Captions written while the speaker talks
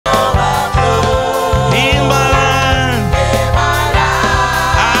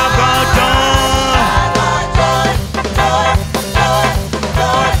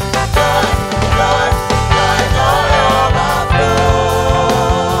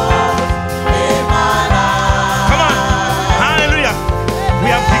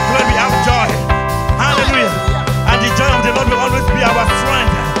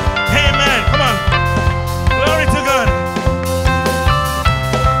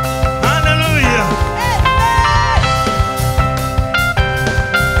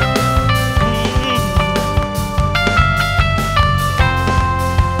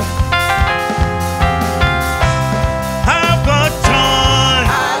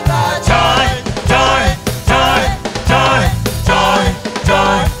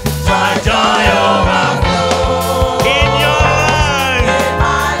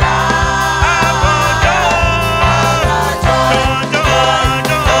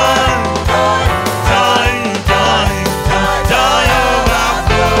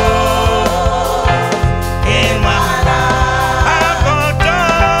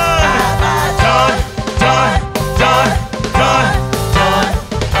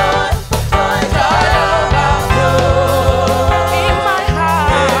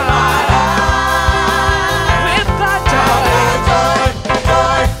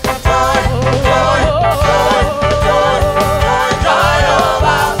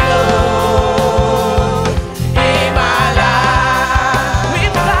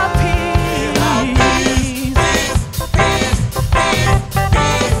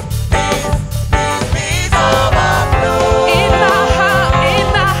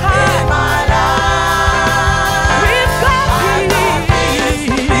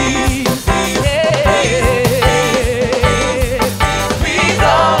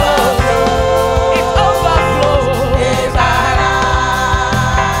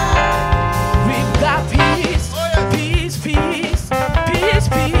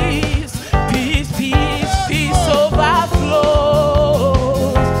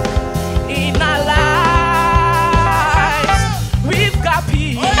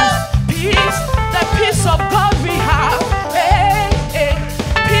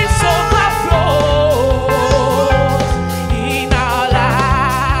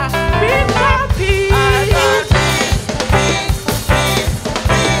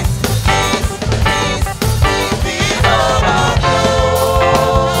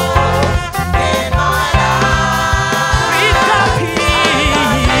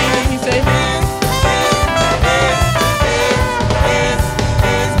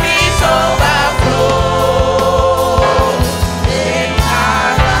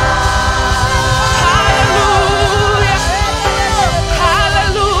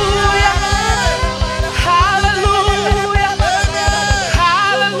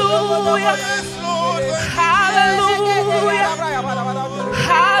Hallelujah.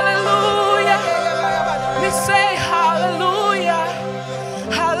 Hallelujah. We say hallelujah.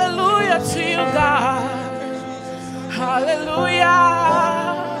 Hallelujah to you, God. Hallelujah.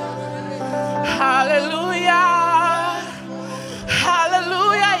 Hallelujah.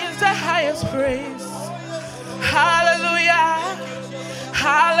 Hallelujah is the highest praise. Hallelujah.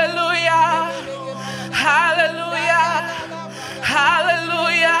 Hallelujah. Hallelujah.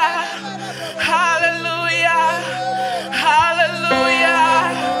 Hallelujah. Hallelujah. Hallelujah.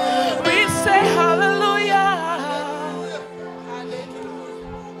 We say hallelujah.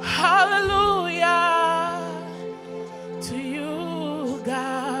 Hallelujah to you,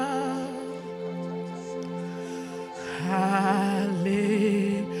 God. Hallelujah.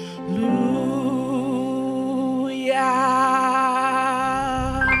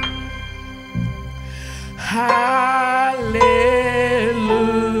 Hallelujah.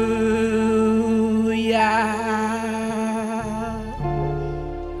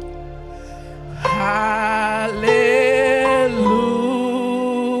 Hallelujah.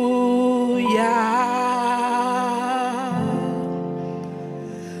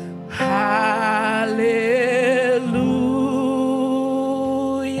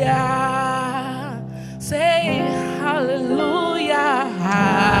 Hallelujah. Say hallelujah.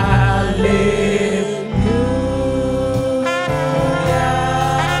 Hallelujah.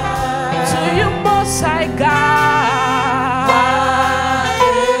 To you, Most High God.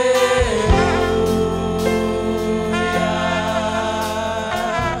 Hallelujah.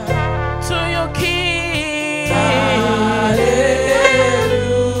 To your King. Hallelujah.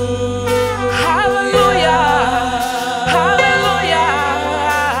 Hallelujah. Hallelujah.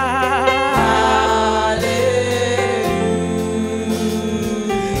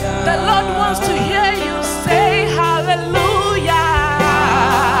 The Lord wants to hear you say hallelujah.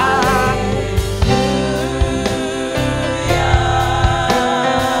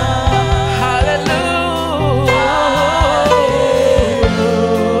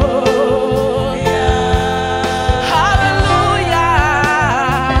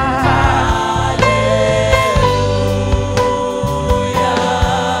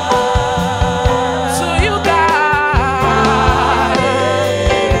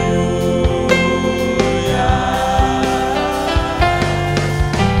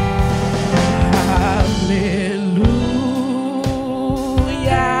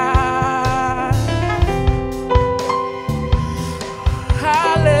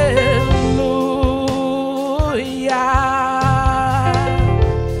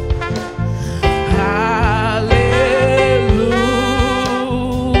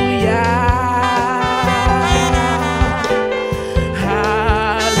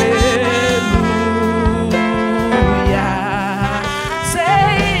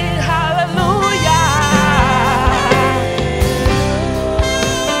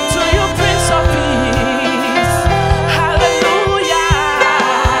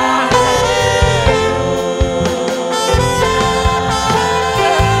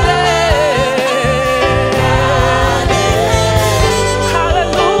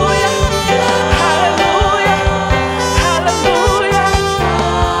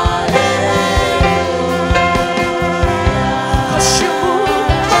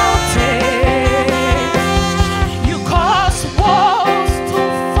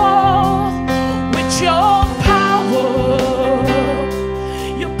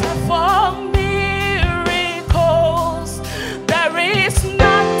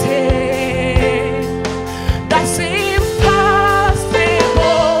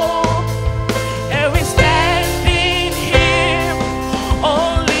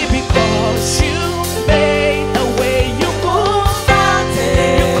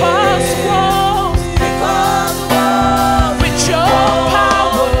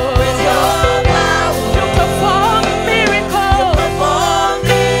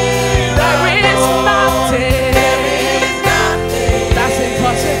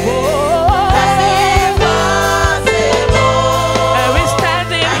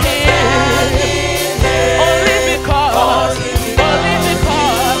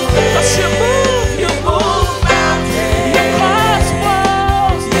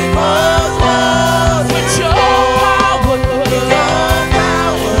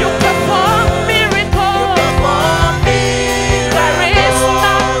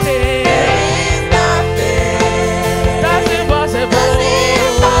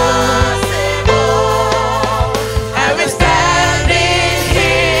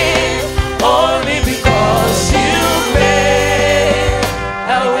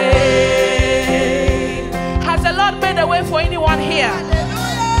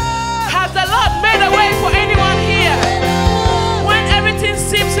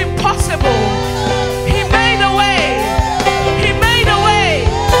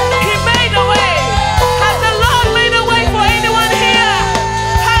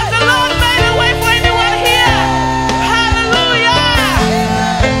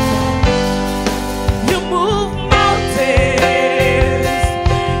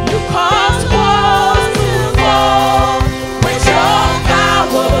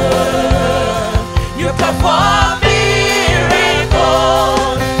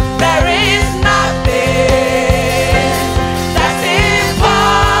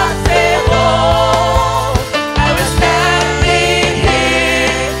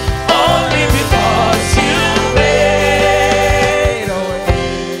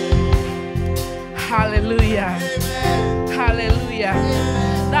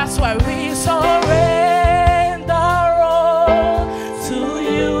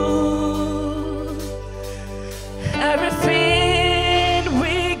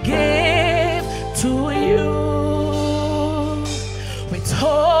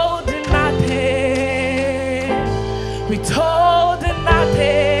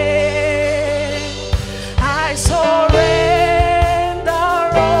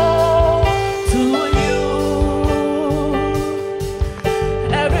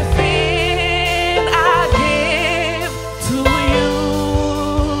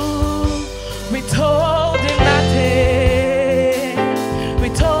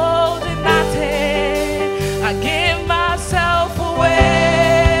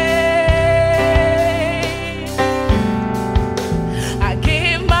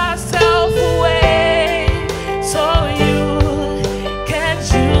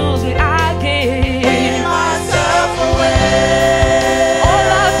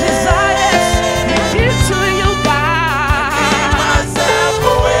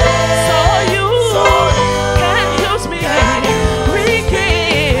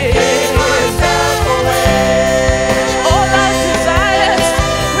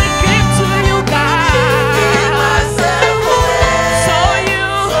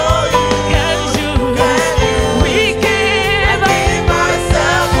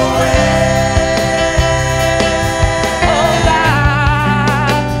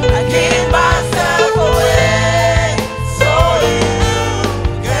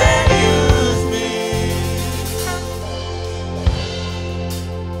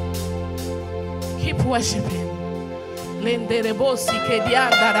 worship him. Lenderebosi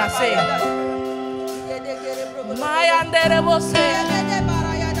kediandarase. Mayanderebose.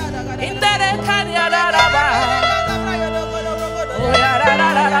 Indere kanyadaraba.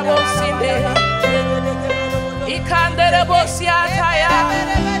 Oyarararabosinde. Ikanderebosi ataya.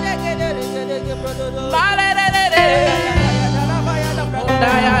 Malerere.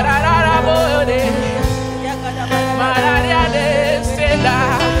 Ondayarararabode. Malaria de Stella.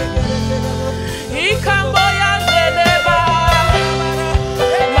 Ikamboyandeleba.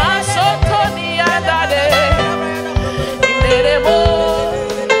 Masotoni andade. Inderebo.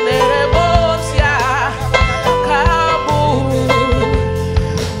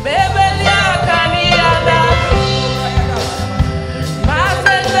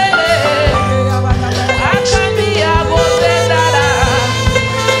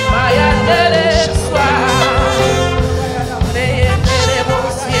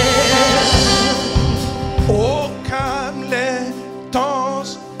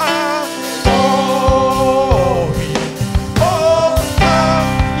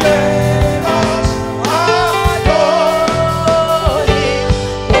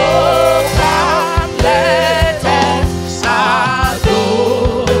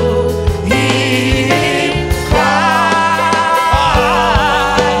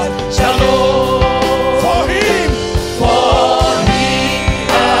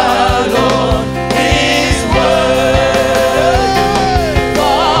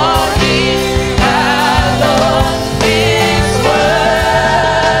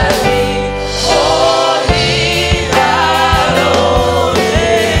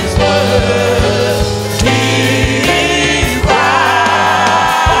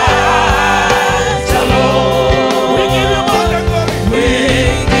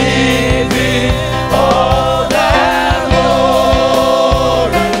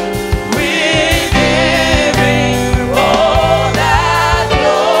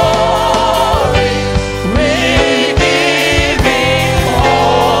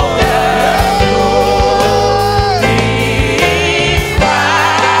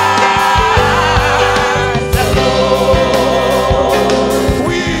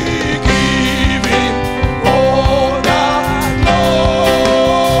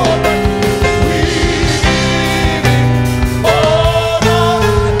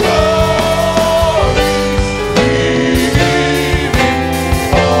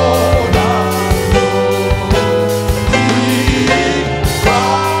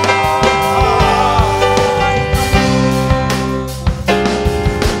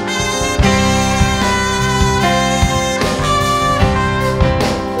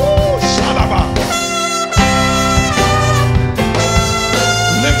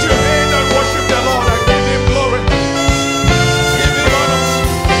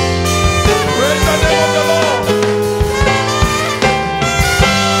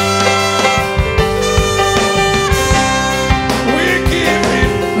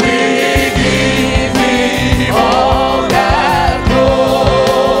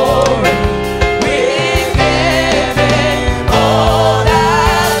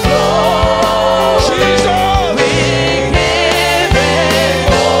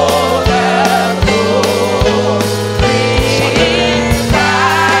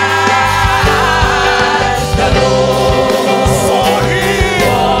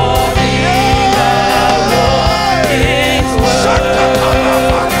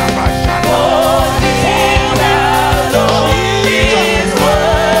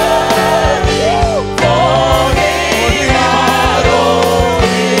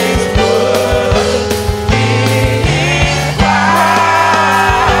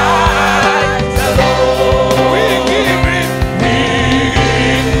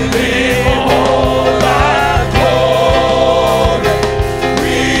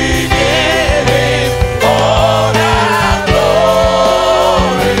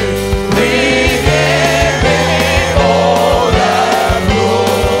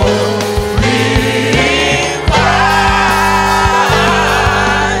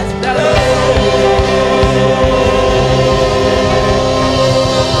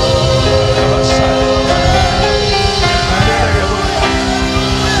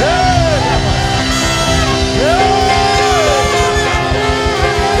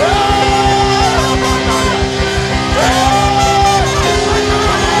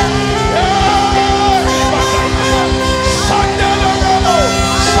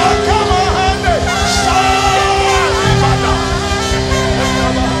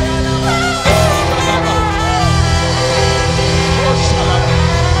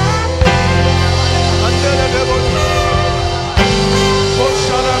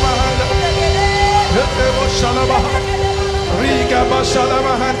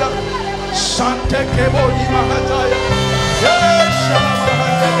 Shalamahanda. Sante Kebodi Mahataya. Yes,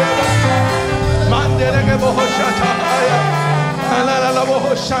 Shalamahanda. Mandelege Bohoshataya. Alala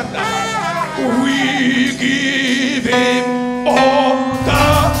Bohoshanda. We give him all the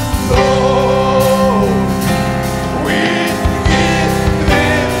glory. We give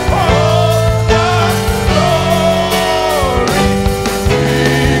him all the glory. We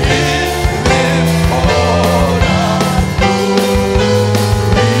give him all the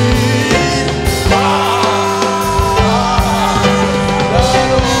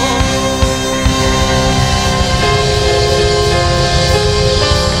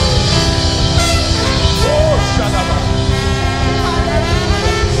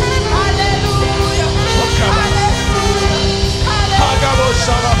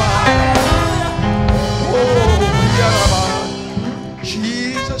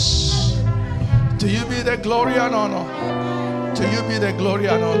Jesus, to you be the glory and honor. To you be the glory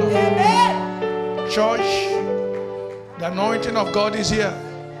and honor. Church, the anointing of God is here.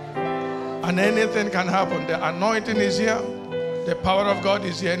 And anything can happen. The anointing is here. The power of God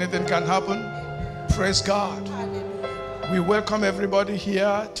is here. Anything can happen. Praise God. We welcome everybody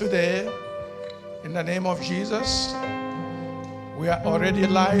here today in the name of Jesus. We are already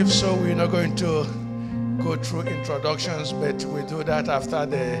live, so we're not going to go through introductions, but we do that after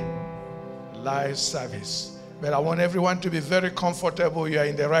the live service. But I want everyone to be very comfortable. You are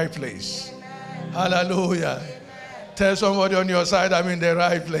in the right place. Amen. Hallelujah. Amen. Tell somebody on your side, I'm in the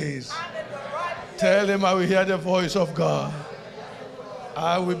right place. Tell them I will hear the voice of God.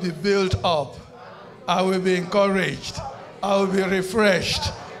 I will be built up. I will be encouraged. I will be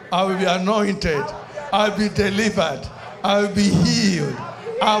refreshed. I will be anointed. I will be delivered. I will be healed.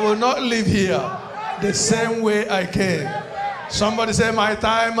 I will not live here the same way I came. Somebody say, my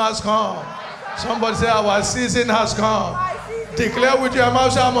time has come. Somebody say, our season has come. Declare with your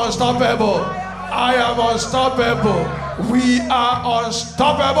mouth, say, I'm unstoppable. I am unstoppable. We are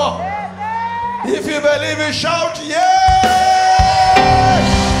unstoppable. If you believe it, shout, yeah!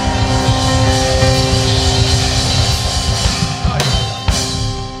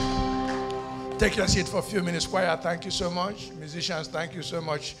 Take your seat for a few minutes. Choir, thank you so much. Musicians, thank you so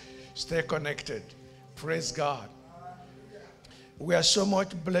much. Stay connected. Praise God. We are so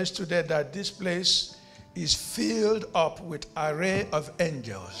much blessed today that this place is filled up with an array of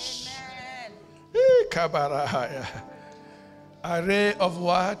angels. Amen. Array of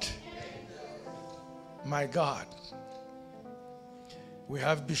what? My God. We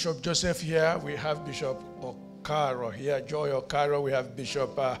have Bishop Joseph here. We have Bishop Okaro here. Joy Okaro. We have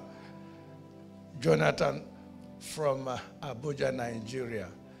Bishop Jonathan from Abuja, Nigeria.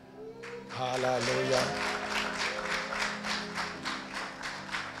 Hallelujah.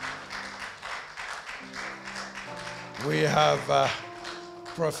 We have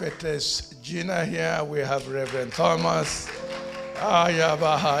Prophetess Gina here. We have Reverend Thomas.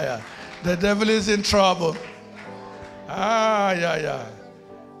 The devil is in trouble.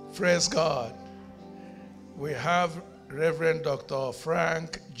 Praise God. We have Reverend Dr.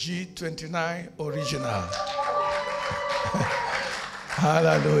 Frank G29 Original.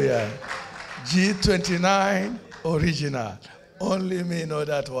 Hallelujah. G29 Original. Only me know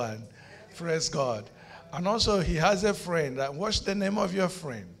that one. Praise God. And also he has a friend. What's the name of your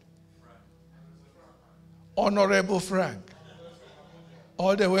friend? Honorable Frank.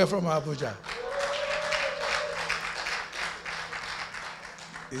 All the way from Abuja.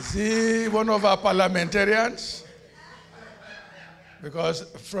 Is he one of our parliamentarians? Because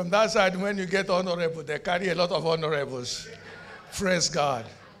from that side, when you get honorable, they carry a lot of honorables. Praise God.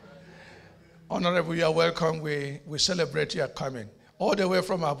 Honorable, you are welcome. We celebrate your coming. All the way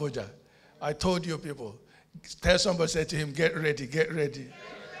from Abuja. I told you people. Tell somebody, say to him, get ready, get ready.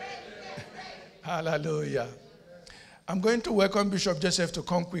 Hallelujah. I'm going to welcome Bishop Joseph to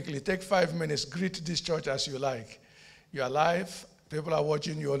come quickly. Take 5 minutes. Greet this church as you like. You are live. People are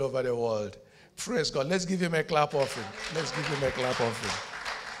watching you all over the world. Praise God. Let's give him a clap offering. Let's give him a clap offering.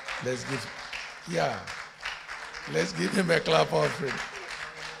 Let's give him a clap offering.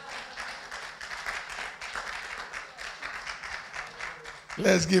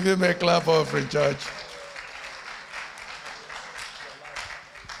 Let's give him a clap offering, church.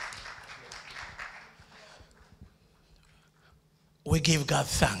 We give God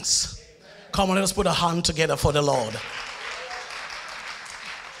thanks. Come on, let us put a hand together for the Lord.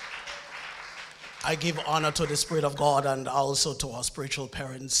 I give honor to the Spirit of God and also to our spiritual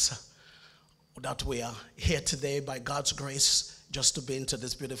parents that we are here today by God's grace just to be into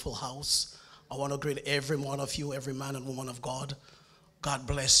this beautiful house. I want to greet every one of you, every man and woman of God. God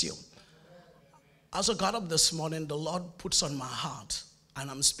bless you. As I got up this morning, the Lord puts on my heart,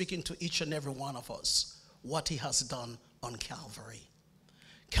 and I'm speaking to each and every one of us, what he has done on Calvary.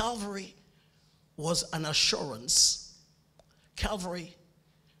 Calvary was an assurance. Calvary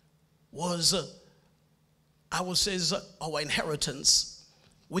was, I would say, our inheritance.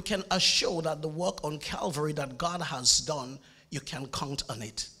 We can assure that the work on Calvary that God has done, you can count on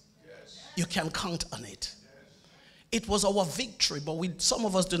it. Yes. You can count on it. Yes. It was our victory, but some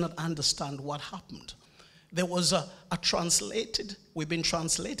of us do not understand what happened. There was we've been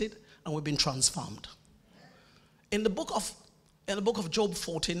translated and we've been transformed. In the book of Job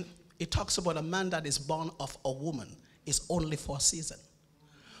 14, it talks about a man that is born of a woman is only for a season.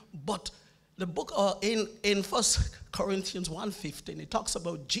 But the book in 1 Corinthians 1:15, it talks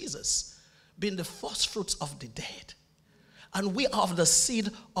about Jesus being the first fruits of the dead. And we are of the seed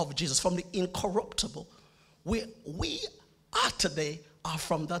of Jesus, from the incorruptible. We are today are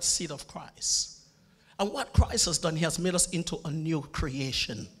from that seed of Christ. And what Christ has done, he has made us into a new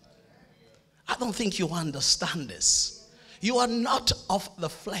creation. I don't think you understand this. You are not of the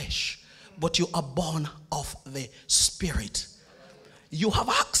flesh, but you are born of the Spirit. You have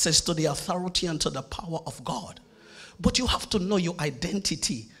access to the authority and to the power of God. But you have to know your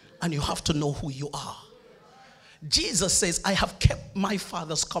identity and you have to know who you are. Jesus says, I have kept my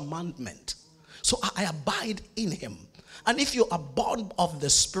Father's commandment. So I abide in him. And if you are born of the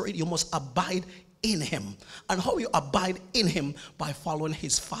Spirit, you must abide in him. And how you abide in him? By following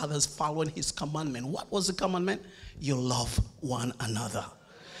his Father's, following his commandment. What was the commandment? You love one another.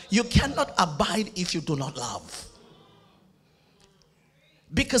 You cannot abide if you do not love.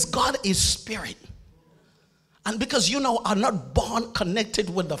 Because God is spirit. And because you now are not born connected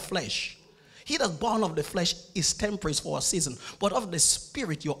with the flesh. He that's born of the flesh is temporary for a season. But of the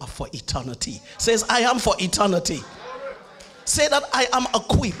Spirit you are for eternity. Says, I am for eternity. Say that I am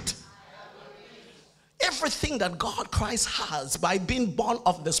equipped. Everything that God Christ has, by being born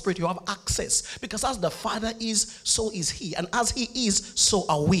of the Spirit, you have access. Because as the Father is, so is he. And as he is, so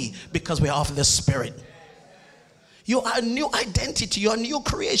are we. Because we are of the Spirit. You are a new identity. You are a new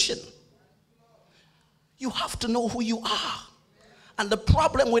creation. You have to know who you are. And the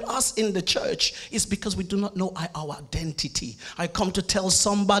problem with us in the church is because we do not know our identity. I come to tell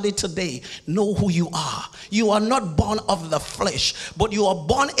somebody today, know who you are. You are not born of the flesh, but you are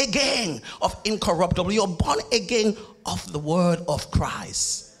born again of incorruptible. You are born again of the word of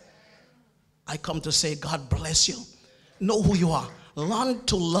Christ. I come to say, God bless you. Know who you are. Learn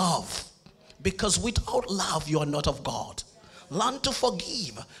to love, because without love, you are not of God. Learn to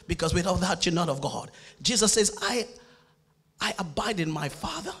forgive, because without that, you're not of God. Jesus says, I abide in my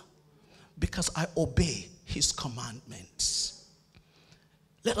Father because I obey his commandments.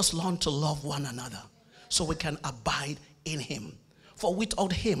 Let us learn to love one another so we can abide in him. For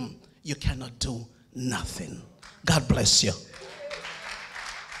without him, you cannot do nothing. God bless you.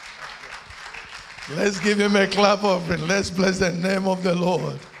 Let's give him a clap offering. Let's bless the name of the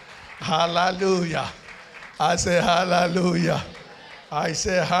Lord. Hallelujah. I say hallelujah. I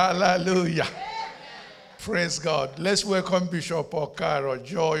say hallelujah. Praise God. Let's welcome Bishop Okaro,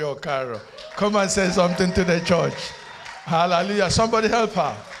 Joy Okaro. Come and say something to the church. Hallelujah. Somebody help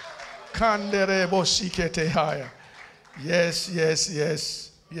her. Yes, yes,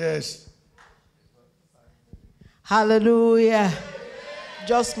 yes, yes. Hallelujah.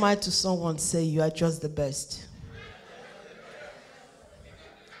 Just smile to someone, say, you are just the best.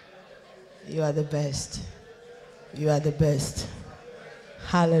 You are the best. You are the best.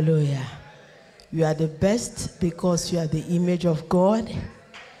 Hallelujah. You are the best because you are the image of God.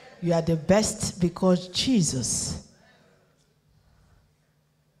 You are the best because Jesus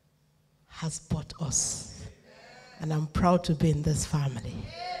has bought us. And I'm proud to be in this family.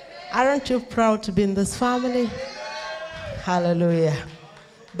 Aren't you proud to be in this family? Hallelujah.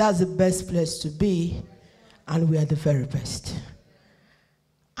 That's the best place to be, and we are the very best.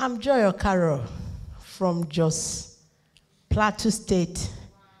 I'm Joy Okaro from Jos, Plateau State,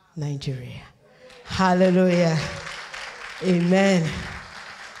 Nigeria. Hallelujah. Amen.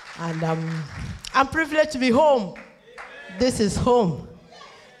 And I'm privileged to be home. This is home,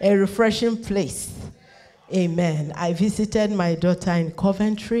 a refreshing place. Amen. I visited my daughter in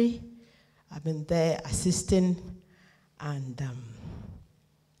Coventry. I've been there assisting, and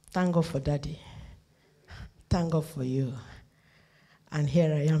thank God for Daddy. Thank God for you. And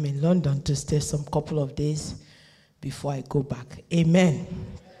here I am in London to stay some couple of days before I go back. Amen.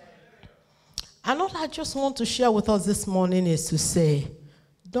 And what I just want to share with us this morning is to say,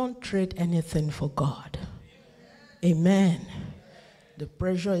 don't trade anything for God. Amen. The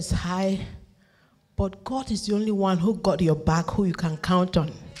pressure is high, but God is the only one who got your back, who you can count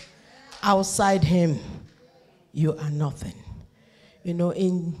on. Outside him, you are nothing. You know,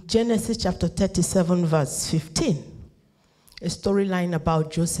 in Genesis chapter 37, verse 15, a storyline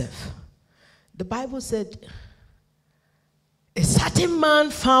about Joseph. The Bible said, a certain man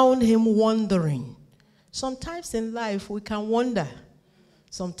found him wandering. Sometimes in life, we can wander.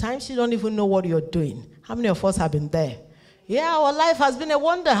 Sometimes you don't even know what you're doing. How many of us have been there? Yeah, our life has been a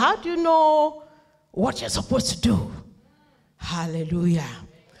wonder. How do you know what you're supposed to do? Hallelujah.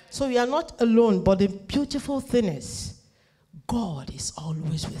 So you are not alone, but the beautiful thing is, God is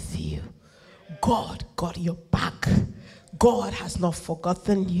always with you. God got your back. God has not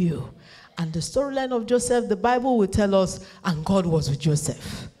forgotten you. And the storyline of Joseph, the Bible will tell us, and God was with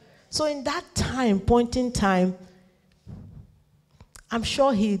Joseph. So in that time, point in time, I'm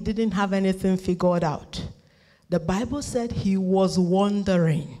sure he didn't have anything figured out. The Bible said he was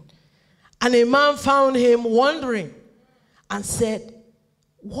wandering. And a man found him wandering and said,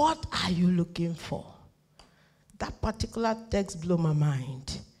 what are you looking for? That particular text blew my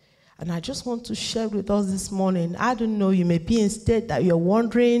mind. And I just want to share with us this morning. I don't know, you may be in state that you're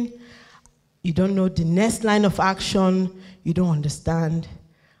wondering, you don't know the next line of action, you don't understand,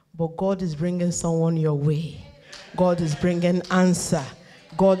 but God is bringing someone your way. God is bringing answer.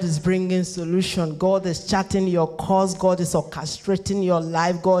 God is bringing solution. God is charting your course. God is orchestrating your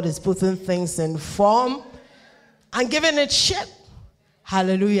life. God is putting things in form and giving it shape.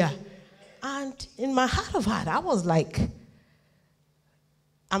 Hallelujah. And in my heart of heart, I was like,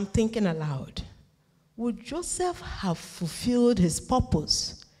 I'm thinking aloud. Would Joseph have fulfilled his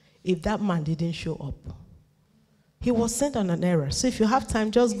purpose if that man didn't show up? He was sent on an errand. So if you have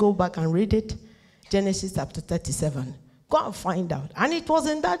time, just go back and read it. Genesis chapter 37. Go and find out. And it was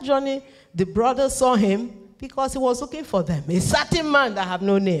in that journey the brothers saw him because he was looking for them. A certain man that have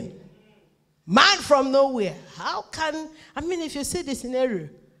no name. Man from nowhere. How can, if you see the scenario,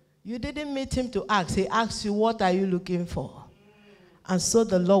 you didn't meet him to ask. He asked you, what are you looking for? And so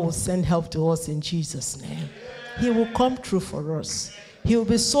the Lord will send help to us in Jesus' name. He will come true for us. He will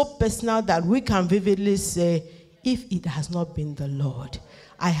be so personal that we can vividly say, if it has not been the Lord,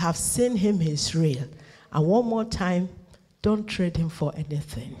 I have seen him, he's real. And one more time, don't trade him for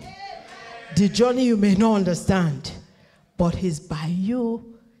anything. The journey you may not understand, but he's by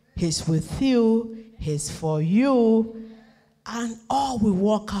you, he's with you, he's for you, and all will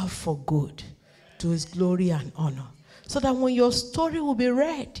work out for good to his glory and honor. So that when your story will be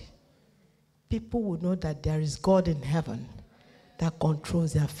read, people will know that there is God in heaven that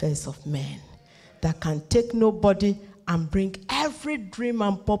controls the affairs of men, that can take nobody and bring every dream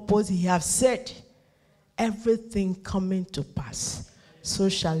and purpose he has said, everything coming to pass. So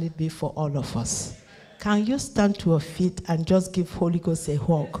shall it be for all of us. Can you stand to your feet and just give Holy Ghost a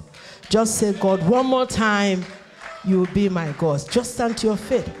hug? Just say, God, one more time, you will be my God. Just stand to your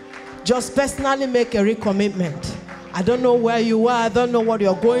feet. Just personally make a recommitment. I don't know where you are. I don't know what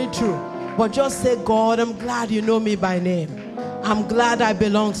you're going through. But just say, God, I'm glad you know me by name. I'm glad I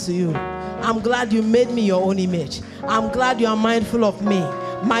belong to you. I'm glad you made me your own image. I'm glad you are mindful of me.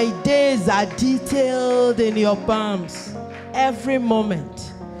 My days are detailed in your palms. Every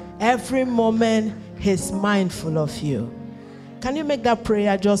moment, he's mindful of you. Can you make that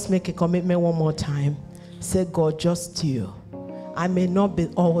prayer? Just make a commitment one more time. Say, God, just you. I may not be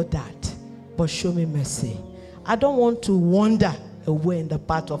all that, but show me mercy. I don't want to wander away in the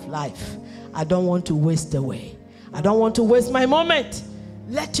path of life. I don't want to waste away. I don't want to waste my moment.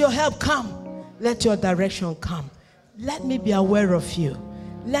 Let your help come. Let your direction come. Let me be aware of you.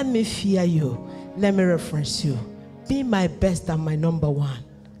 Let me fear you. Let me reference you. Be my best and my number one.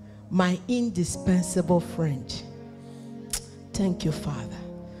 My indispensable friend. Thank you, Father.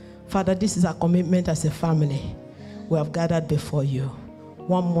 Father, this is our commitment as a family. We have gathered before you.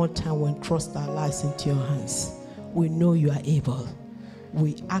 One more time, we entrust our lives into your hands. We know you are able.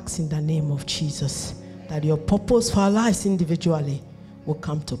 We ask in the name of Jesus that your purpose for our lives individually will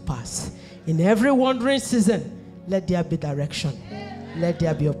come to pass. In every wandering season, let there be direction. Let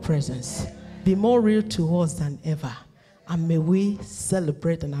there be your presence. Be more real to us than ever. And may we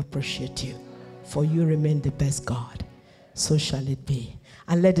celebrate and appreciate you. For you remain the best God. So shall it be.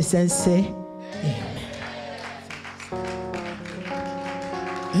 And let the saints say, Amen.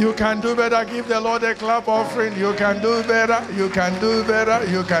 You can do better. Give the Lord a clap offering. You can do better. You can do better.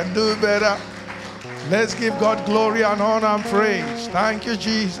 You can do better. Let's give God glory and honor and praise. Thank you,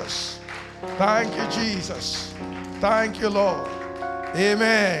 Jesus. Thank you, Jesus. Thank you, Lord.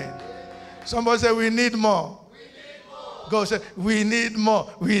 Amen. Somebody say, we need more. Go say, we need more.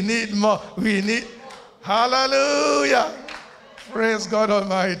 We need more. We need. Hallelujah. Praise God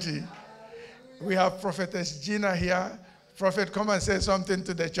Almighty. We have Prophetess Gina here Prophet, come and say something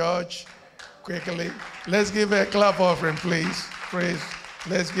to the church quickly. Let's give a clap offering, please. Praise.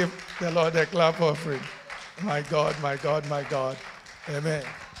 Let's give the Lord a clap offering. My God, my God, my God. Amen.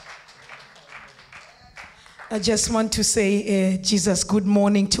 I just want to say, Jesus, good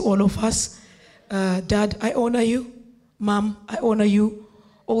morning to all of us. Dad, I honor you. Mom, I honor you.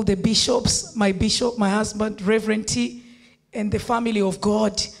 All the bishops, my bishop, my husband, Reverend T, and the family of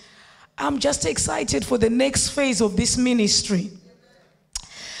God. I'm just excited for the next phase of this ministry.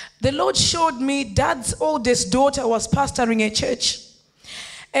 The Lord showed me Dad's oldest daughter was pastoring a church.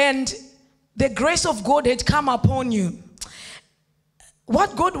 And the grace of God had come upon you.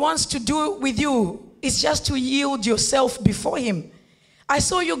 What God wants to do with you is just to yield yourself before him. I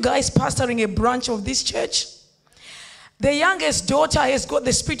saw you guys pastoring a branch of this church. The youngest daughter has got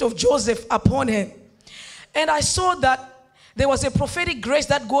the spirit of Joseph upon her. And I saw that there was a prophetic grace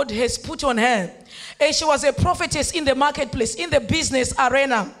that God has put on her. And she was a prophetess in the marketplace, in the business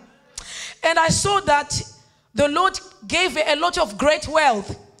arena. And I saw that the Lord gave her a lot of great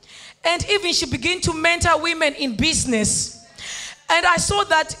wealth. And even she began to mentor women in business. And I saw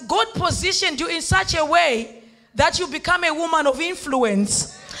that God positioned you in such a way that you become a woman of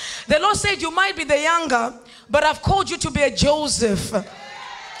influence. The Lord said you might be the younger, but I've called you to be a Joseph.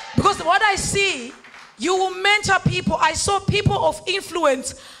 Because what I see, you will mentor people. I saw people of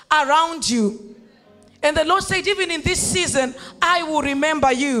influence around you. And the Lord said, even in this season, I will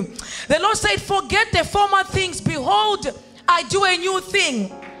remember you. The Lord said, forget the former things. Behold, I do a new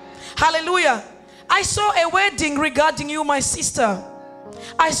thing. Hallelujah. I saw a wedding regarding you, my sister.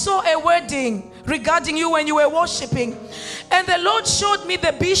 I saw a wedding regarding you when you were worshiping. And the Lord showed me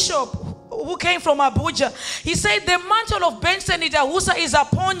the bishop who came from Abuja. He said, the mantle of Benson Idahusa is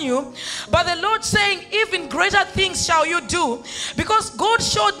upon you. But the Lord saying, even greater things shall you do. Because God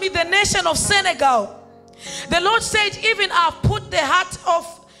showed me the nation of Senegal. The Lord said, even I've put the heart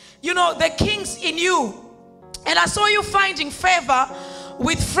of, the kings in you. And I saw you finding favor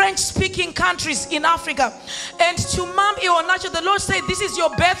with French-speaking countries in Africa. And to Mom Iheanacho, the Lord said, this is your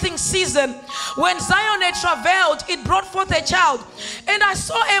birthing season. When Zion had traveled, it brought forth a child. And I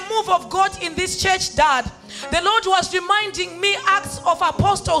saw a move of God in this church, Dad. The Lord was reminding me Acts of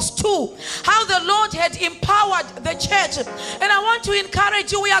Apostles 2, how the Lord had empowered the church. And I want to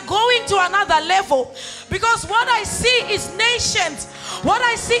encourage you, we are going to another level. Because what I see is nations. What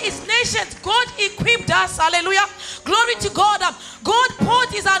I see is nations. God equipped us. Hallelujah. Glory to God. God poured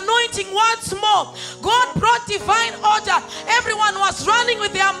his anointing once more. God brought divine order. Everyone was running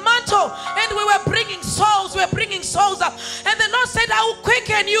with their mantle. And we were bringing souls. We were bringing souls up. And the Lord said, I will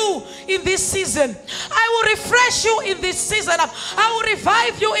quicken you in this season. I will refresh you in this season. I will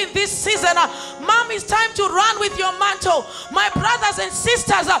revive you in this season. Mom, it's time to run with your mantle. My brothers and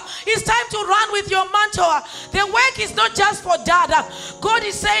sisters, it's time to run with your mantle. The work is not just for Dad. God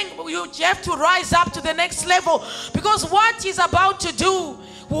is saying you have to rise up to the next level, because what he's about to do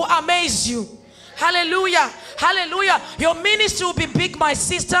will amaze you. Hallelujah. Hallelujah. Your ministry will be big, my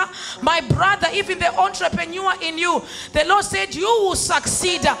sister, my brother, even the entrepreneur in you. The Lord said you will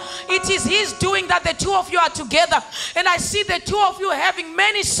succeed. It is his doing that the two of you are together. And I see the two of you having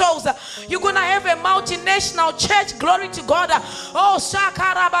many souls. You're going to have a multinational church. Glory to God. Oh,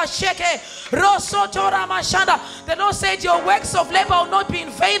 Shakaraba Sheke, Rosotora Mashanda. The Lord said your works of labor will not be in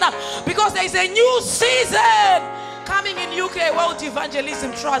vain, because there is a new season coming in UK World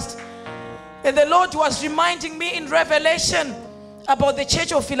Evangelism Trust. And the Lord was reminding me in Revelation about the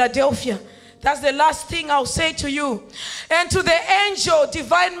church of Philadelphia. That's the last thing I'll say to you. And to the angel,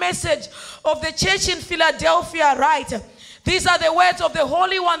 divine message of the church in Philadelphia, write, these are the words of the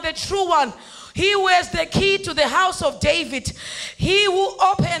Holy One, the true one. He who has the key to the house of David. He who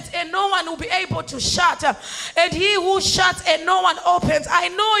opens and no one will be able to shut. And he who shuts and no one opens. I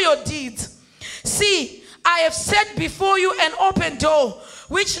know your deeds. See, I have set before you an open door,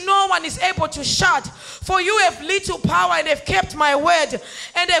 which no one is able to shut. For you have little power and have kept my word,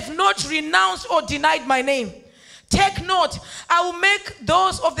 and have not renounced or denied my name. Take note, I will make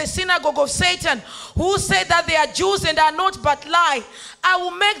those of the synagogue of Satan, who say that they are Jews and are not but lie, I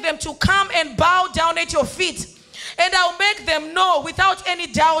will make them to come and bow down at your feet. And I will make them know without any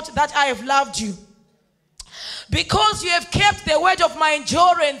doubt that I have loved you. Because you have kept the word of my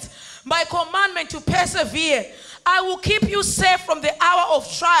endurance, my commandment to persevere, I will keep you safe from the hour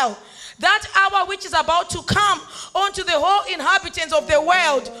of trial, that hour which is about to come unto the whole inhabitants of the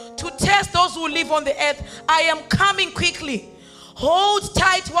world, to test those who live on the earth. I am coming quickly. Hold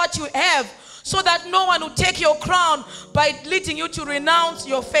tight what you have, so that no one will take your crown by leading you to renounce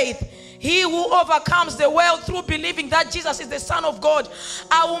your faith. He who overcomes the world through believing that Jesus is the Son of God,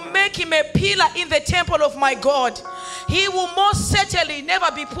 I will make him a pillar in the temple of my God. He will most certainly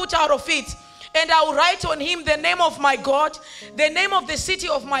never be put out of it. And I will write on him the name of my God, the name of the city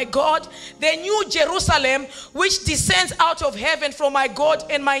of my God, the new Jerusalem, which descends out of heaven from my God,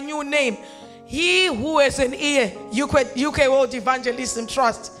 and my new name. He who has an ear, UK World Evangelism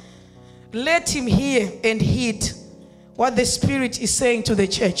Trust, let him hear and heed what the Spirit is saying to the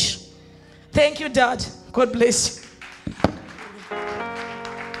church. Thank you, Dad. God bless you.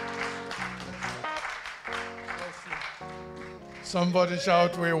 Somebody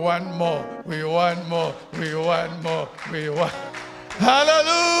shout, we want more, we want more, we want more, we want.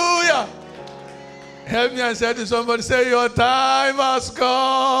 Hallelujah. Help me and say to somebody, say, your time has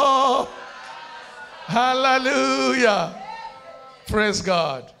come. Hallelujah. Praise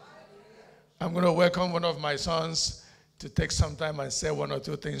God. I'm going to welcome one of my sons to take some time and say one or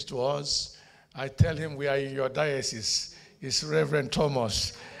two things to us. I tell him we are in your diocese. It's Reverend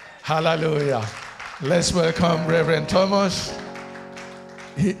Thomas. Hallelujah. Let's welcome Reverend Thomas.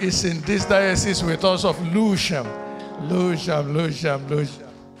 He is in this diocese with us of Lewisham.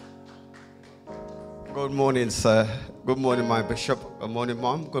 Good morning, sir. Good morning, my bishop. Good morning,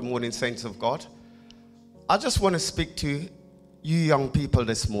 mom. Good morning, saints of God. I just want to speak to you young people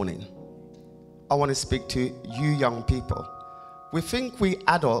this morning. I want to speak to you young people. We think we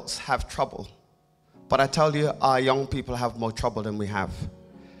adults have trouble, but I tell you, our young people have more trouble than we have.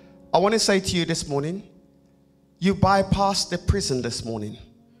 I want to say to you this morning, you bypassed the prison this morning.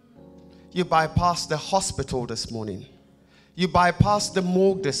 You bypassed the hospital this morning. You bypassed the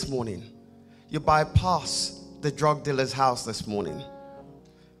morgue this morning. You bypassed the drug dealer's house this morning.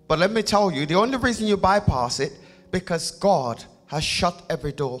 But let me tell you, the only reason you bypass it, because God has shut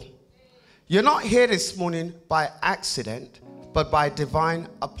every door. You're not here this morning by accident, but by divine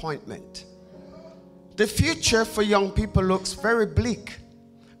appointment. The future for young people looks very bleak,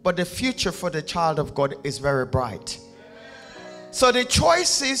 but the future for the child of God is very bright. So the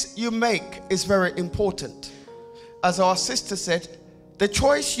choices you make is very important. As our sister said, the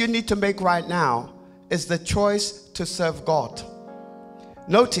choice you need to make right now is the choice to serve God.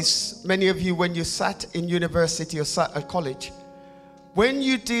 Notice, many of you, when you sat in university or sat at college, when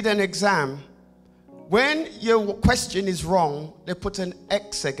you did an exam, when your question is wrong, they put an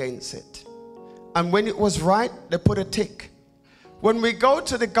X against it. And when it was right, they put a tick. When we go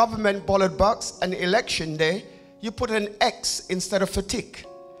to the government ballot box on election day, you put an X instead of a tick.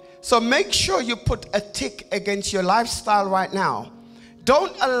 So make sure you put a tick against your lifestyle right now.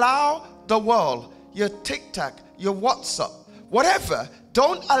 Don't allow the world, your TikTok, your WhatsApp, whatever,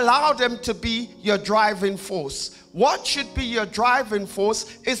 don't allow them to be your driving force. What should be your driving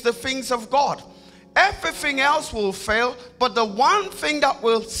force is the things of God. Everything else will fail, but the one thing that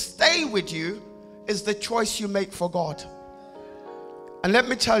will stay with you is the choice you make for God. And let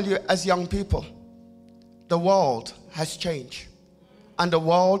me tell you, as young people, the world has changed. And the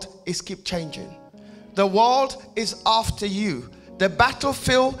world is keep changing. The world is after you. The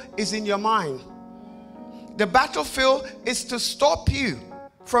battlefield is in your mind. The battlefield is to stop you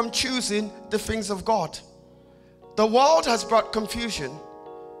from choosing the things of God. The world has brought confusion.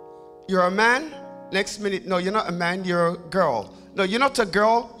 You're a man, next minute, no, you're not a man, you're a girl. No, you're not a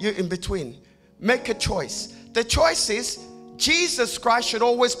girl, you're in between. Make a choice. The choice is Jesus Christ should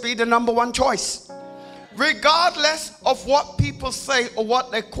always be the number one choice. Regardless of what people say or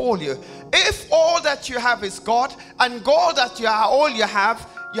what they call you. If all that you have is God, and God that you are all you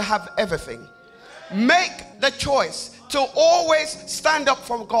have everything. Make the choice to always stand up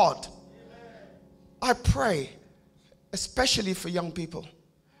for God. I pray, especially for young people,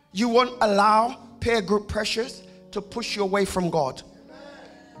 you won't allow peer group pressures to push you away from God.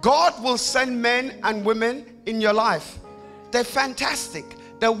 God will send men and women in your life. They're fantastic,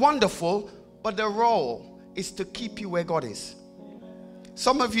 they're wonderful, but their role is to keep you where God is.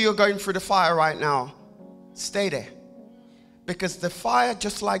 Some of you are going through the fire right now. Stay there. Because the fire,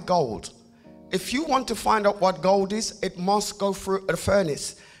 just like gold, if you want to find out what gold is, it must go through a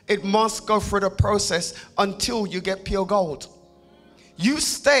furnace. It must go through the process until you get pure gold. You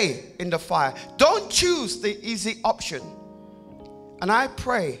stay in the fire. Don't choose the easy option. And I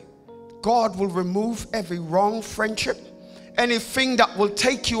pray God will remove every wrong friendship, anything that will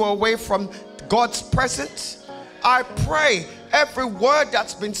take you away from God's presence. I pray every word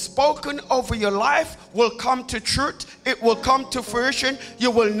that's been spoken over your life will come to truth. It will come to fruition.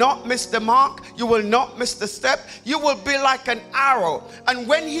 You will not miss the mark. You will not miss the step. You will be like an arrow. And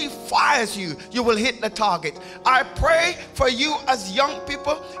when he fires you, you will hit the target. I pray for you as young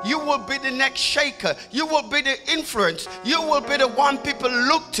people, you will be the next shaker. You will be the influence. You will be the one people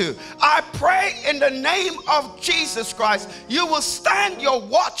look to. I pray in the name of Jesus Christ, you will stand your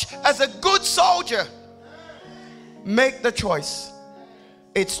watch as a good soldier. Make the choice.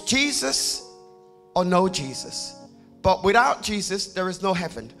 It's Jesus or no Jesus. But without Jesus, there is no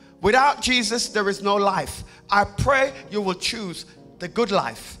heaven. Without Jesus, there is no life. I pray you will choose the good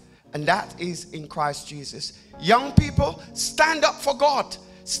life, and that is in Christ Jesus. Young people, stand up for God.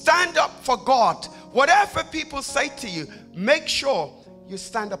 Stand up for God. Whatever people say to you, make sure you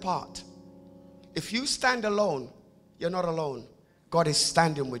stand apart. If you stand alone, you're not alone. God is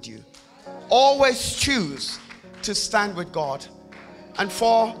standing with you. Always choose to stand with God. And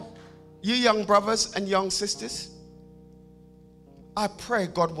for you young brothers and young sisters, I pray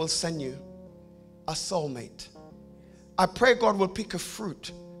God will send you a soulmate. I pray God will pick a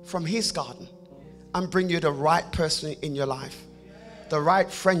fruit from his garden and bring you the right person in your life, the right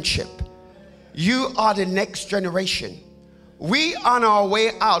friendship. You are the next generation. We are on our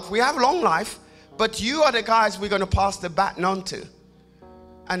way out. We have long life, but you are the guys we're going to pass the baton on to.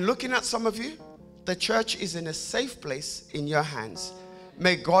 And looking at some of you, the church is in a safe place in your hands.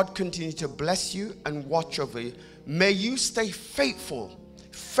 May God continue to bless you and watch over you. May you stay faithful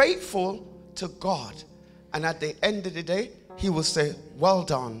to God. And at the end of the day, he will say, well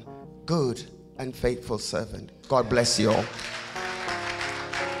done, good and faithful servant. God bless you all.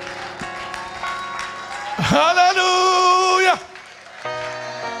 Hallelujah.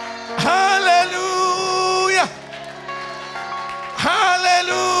 Hallelujah.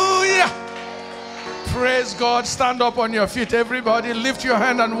 Hallelujah. Praise God. Stand up on your feet, everybody. Lift your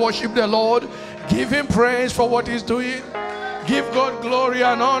hand and worship the Lord. Give him praise for what he's doing. Give God glory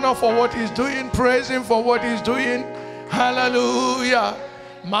and honor for what he's doing. Praise him for what he's doing. Hallelujah.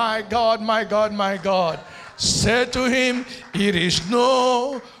 My God, my God, my God. Say to him, it is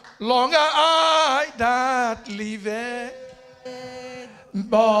no longer I that liveth,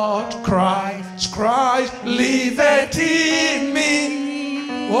 but Christ liveth in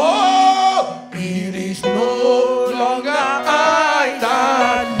me. Oh, it is no longer I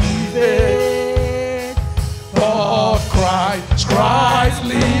that liveth, but Christ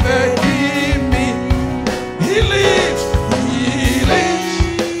liveth in me. He lives.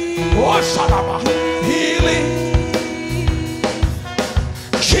 Oh, Shalaba, he lives.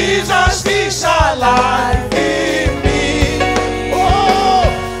 Jesus is alive in me. Oh,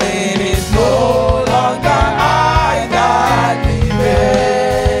 it is no longer I that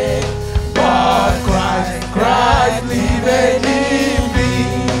liveth, but Christ liveth in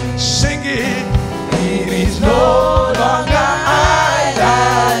me. Sing it. It is no longer I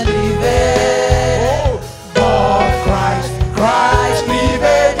that liveth, but Christ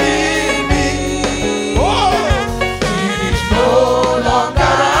liveth in me. Oh, it is no longer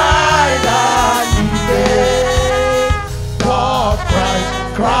I that liveth, but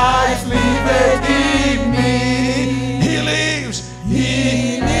Christ liveth in me. He lives.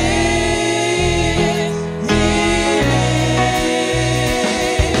 He lives.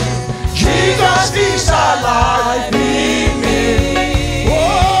 Jesus is alive in me.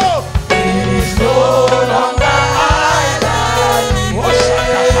 Oh, it is no longer I that liveth, but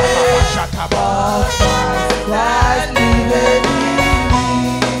Christ liveth in me.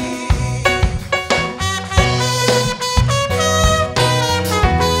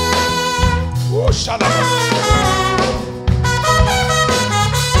 Oh, shut up.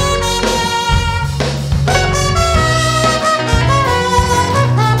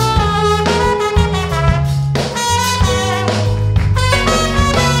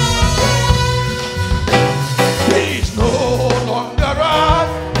 He's no longer I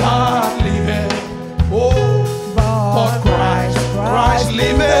that liveth, oh, but Christ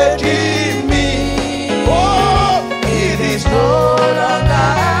liveth in me. Oh, it is no longer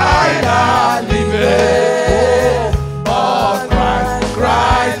I that liveth, but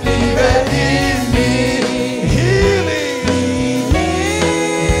Christ liveth in me. He lives.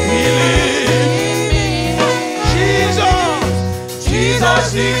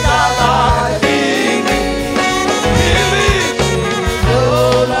 Jesus is alive in me. He lives. No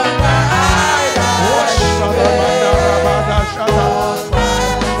longer I that liveth,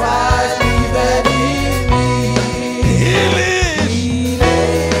 Christ liveth in me. He lives. He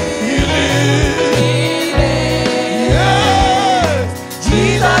lives. Yes.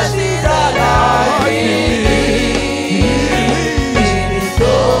 Jesus is alive in me. He lives.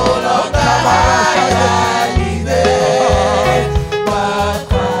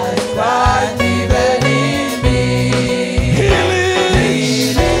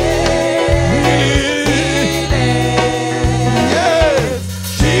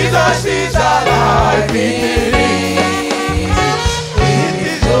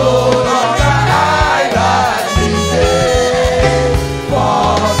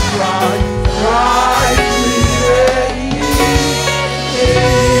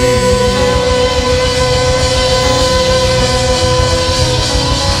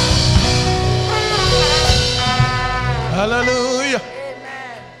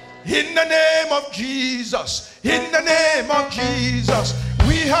 In the name of Jesus, in the name of Jesus,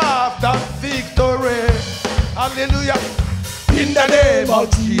 we have that victory. Hallelujah. In the name of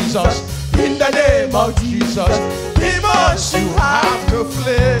Jesus, in the name of Jesus, demons you have to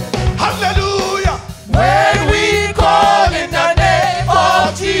flee. Hallelujah. When we call in the name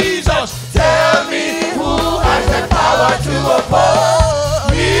of Jesus, tell me who has the power to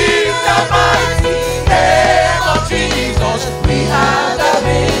oppose. In the mighty name of Jesus, we have the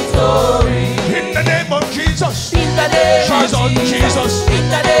victory. In the name of Jesus, in the name of Jesus, in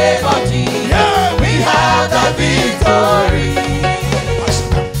the name of Jesus, yeah, we have the victory.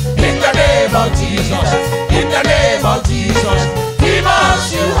 In the name of Jesus, in the name of Jesus,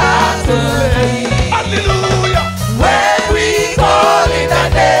 demons you have to flee. Hallelujah. When we call in the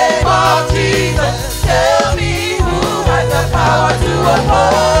name of Jesus, tell me who has the power to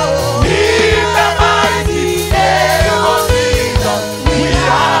oppose. In the mighty name of Jesus, we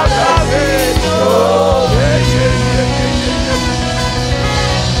have the victory.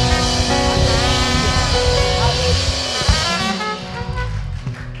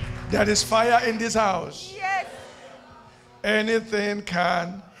 There is fire in this house. Yes. Anything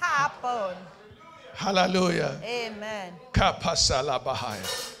can Happen. Hallelujah. Amen.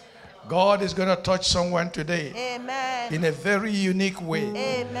 God is going to touch someone today. Amen. In a very unique way.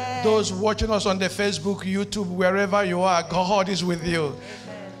 Amen. Those watching us on the Facebook, YouTube, wherever you are, God is with you. Amen.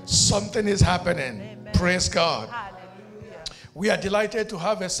 Something is happening. Amen. Praise God. Hallelujah. We are delighted to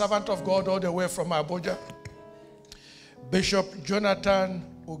have a servant of God all the way from Abuja, Bishop Jonathan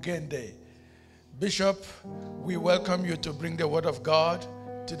Ugende. Bishop, we welcome you to bring the word of God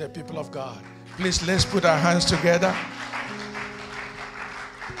to the people of God. Please, let's put our hands together.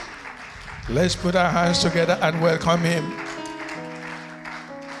 Let's put our hands together and welcome him.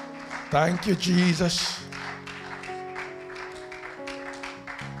 Thank you, Jesus.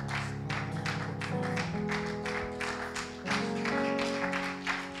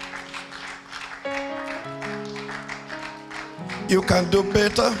 You can do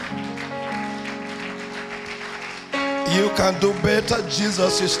better. You can do better.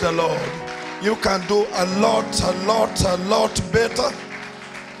 Jesus is the Lord. You can do a lot better.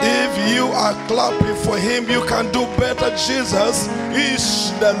 If you are clapping for him, you can do better. Jesus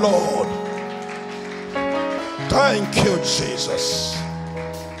is the Lord. Thank you, Jesus.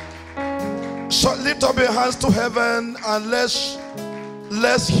 So lift up your hands to heaven and let's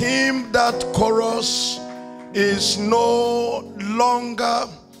hymn that chorus. Is no longer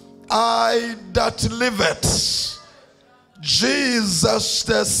I that liveth. Jesus,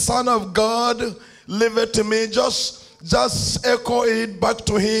 the Son of God, liveth in me. Just echo it back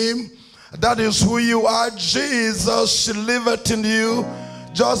to him. That is who you are. Jesus liveth in you.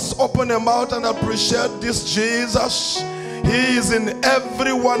 Just open your mouth and appreciate this Jesus. He is in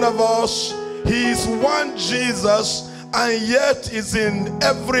every one of us. He is one Jesus, and yet is in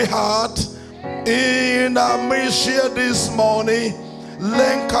every heart. In our mission this morning,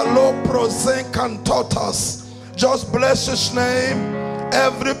 Lenkalo Prozenkantotas. Just bless his name.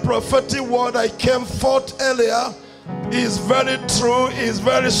 Every prophetic word I came forth earlier is very true, is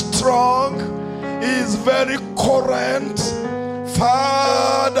very strong, is very current.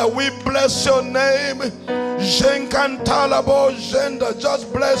 Father, we bless your name. Jenkantalabo Jenda,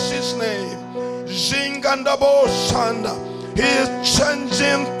 just bless his name. Jingandabo Shanda. He is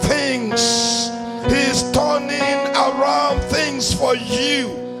changing things. He is turning around things for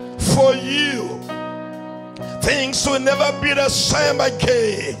you. For you. Things will never be the same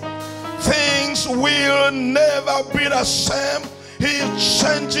again. Things will never be the same. He is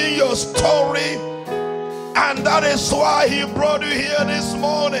changing your story. And that is why he brought you here this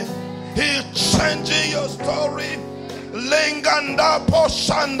morning. He is changing your story. Lenganda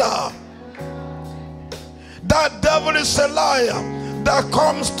Poshanda. That devil is a liar that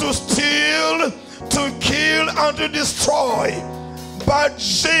comes to steal, to kill, and to destroy. But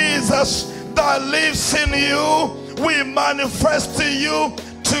Jesus that lives in you will manifest to you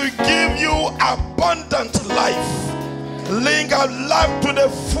to give you abundant life. Link a life to the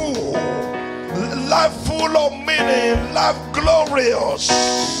full. Life full of meaning. Life glorious.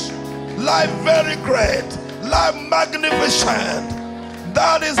 Life very great. Life magnificent.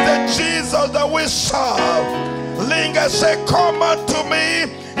 That is the Jesus that we serve. Linger say, come unto me,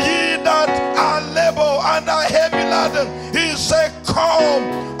 ye that are labor and are heavy laden. He said,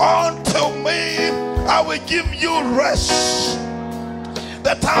 come unto me, I will give you rest.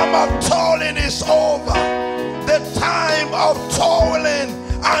 The time of toiling is over. The time of toiling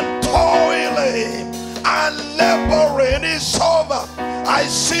and toiling and laboring is over. I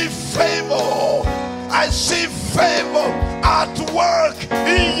see favor. I see favor at work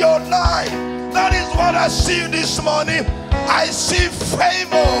in your life. That is what I see this morning. I see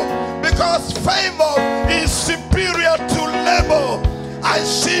favor, because favor is superior to labor. I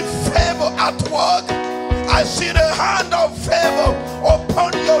see favor at work. I see the hand of favor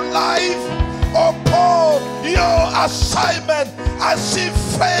upon your life, upon your assignment. I see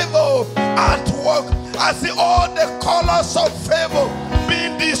favor at work. I see all the colors of favor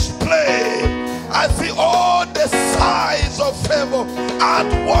being displayed. I see all the size of favor at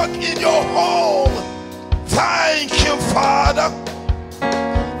work in your home. Thank you, Father.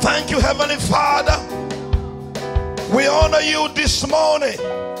 Thank you, Heavenly Father. We honor you this morning.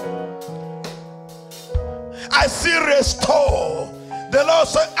 I see restore. The Lord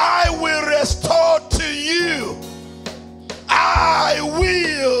said, I will restore to you. I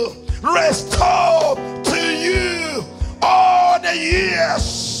will restore to you all the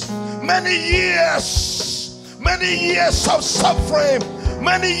years, many years of suffering,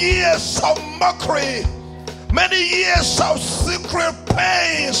 many years of mockery, many years of secret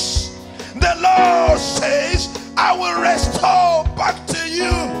pains. The Lord says, I will restore back to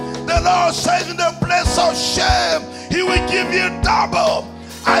you. The Lord says, in the place of shame, He will give you double.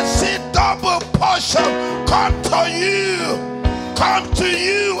 I see double portion come to you, and to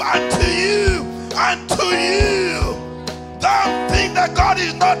you, and to you. Don't think that God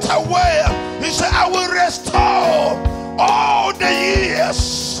is not aware. He said, I will restore all the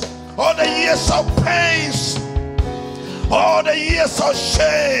years of pains, all the years of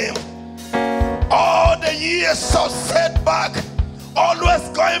shame, all the years of setback, always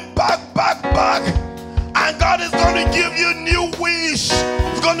going back. And God is going to give you new wish.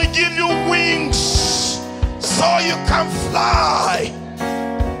 He's going to give you wings so you can fly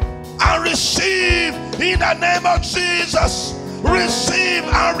and receive in the name of Jesus. Receive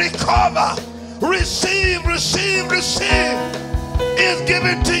and recover. Receive. It's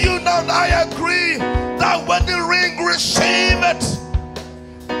given to you now. I agree that when the ring, receive it.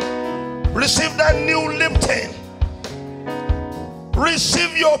 Receive that new lifting.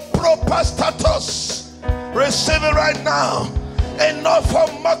 Receive your proper status. Receive it right now. Enough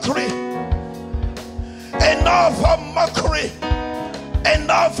of mockery. Enough of mockery.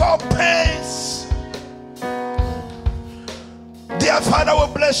 Enough of pains. Dear Father,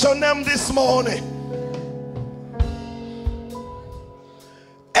 we bless your name this morning.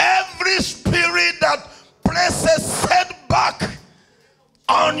 Every spirit that places setback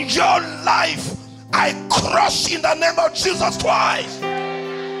on your life, I crush in the name of Jesus Christ.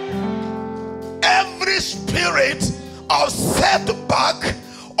 Every spirit of setback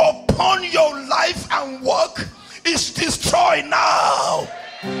upon your life and work is destroyed now.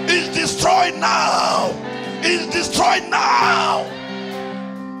 Is destroyed now. Is destroyed now.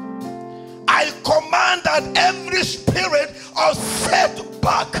 I command that every spirit of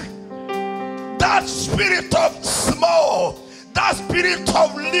setback, that spirit of small, that spirit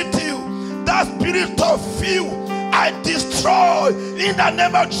of little, that spirit of few, I destroy in the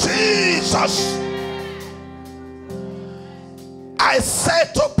name of Jesus. I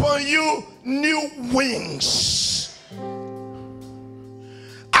set upon you new wings.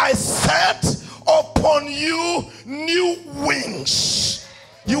 I set upon you new wings.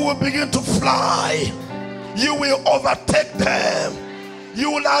 You will begin to fly. You will overtake them. You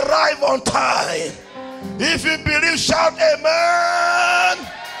will arrive on time. If you believe, shout amen.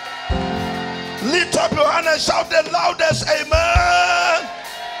 Lift up your hand and shout the loudest amen.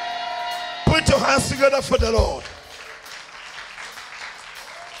 Put your hands together for the Lord.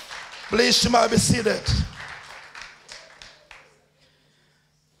 Please, you might be seated.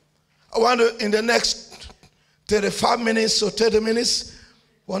 I want to, in the next 35 minutes or 30 minutes,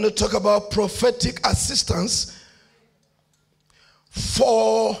 I want to talk about prophetic assistance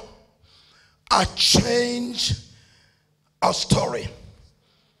for a change of story.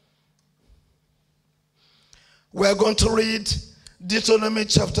 We're going to read Deuteronomy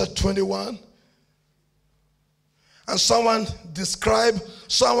chapter 21. And someone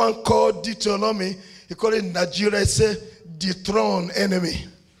called Deuteronomy, he called it Nigeria, he said, dethrone enemy.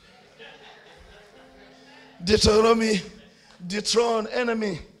 Deuteronomy, dethrone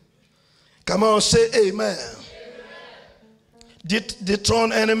enemy. Come on, say amen.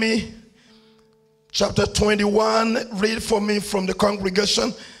 Dethrone enemy. Chapter 21, read for me from the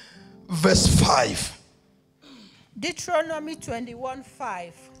congregation, verse 5. Deuteronomy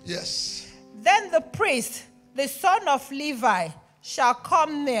 21:5. Yes. Then the priest, the son of Levi, shall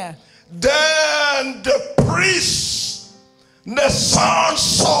come near. Then the priests, the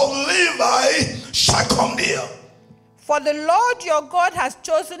sons of Levi, shall come near. For the Lord your God has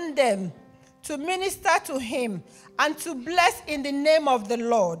chosen them to minister to him and to bless in the name of the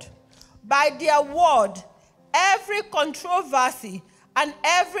Lord. By their word, every controversy and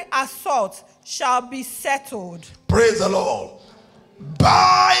every assault shall be settled. Praise the Lord.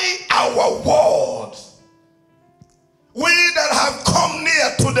 By our word, we that have come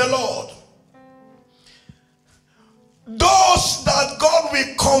near to the Lord, those that God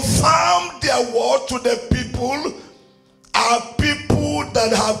will confirm their word to the people are people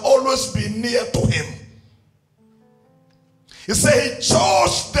that have always been near to him. He said he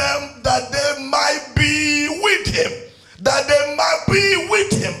chose them that they might be with him. That they might be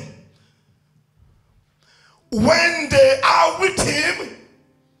with him. When they are with him,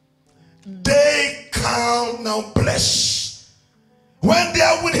 they can now bless. When they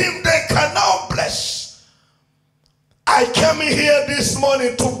are with him, they can now bless. I came here this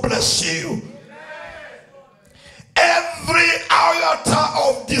morning to bless you. Every iota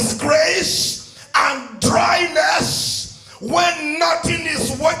of disgrace and dryness, when nothing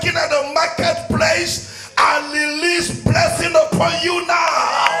is working at the marketplace, I release blessing upon you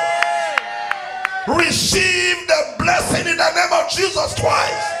now. Receive the blessing in the name of Jesus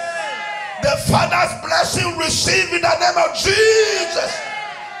Christ. The Father's blessing, receive in the name of Jesus.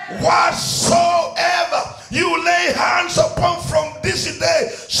 Whatsoever you lay hands upon from this day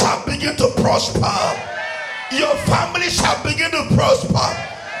shall begin to prosper. Your family shall begin to prosper.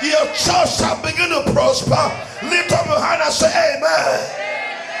 Your church shall begin to prosper. Lift up your hand and say amen.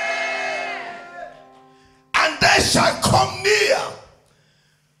 And they shall come near.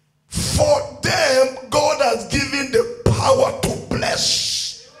 For them, God has given the power to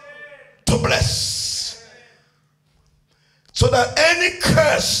bless. To bless. So that any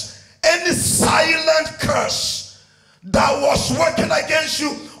curse, any silent curse that was working against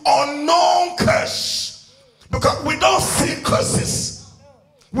you, unknown curse, because we don't see curses,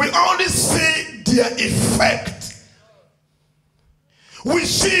 we only see their effect. We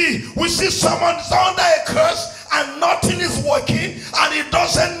see someone is under a curse and nothing is working and he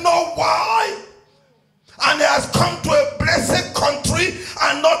doesn't know why. And he has come to a blessed country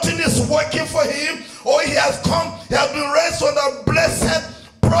and nothing is working for him. Or he has been raised on a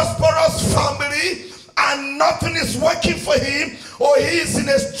blessed, prosperous family and nothing is working for him. Or he is in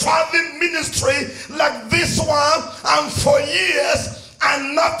a traveling ministry like this one and for years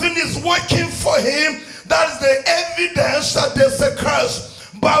and nothing is working for him. That's the evidence that there's a curse.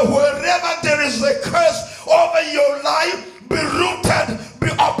 But wherever there is a curse over your life, be rooted, be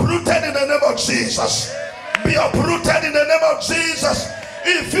uprooted in the name of Jesus. Be uprooted in the name of Jesus.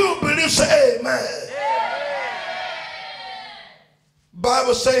 If you believe, say amen.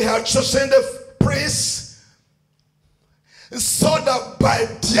 Bible says he had chosen the priests so that by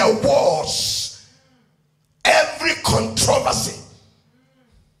their words, every controversy,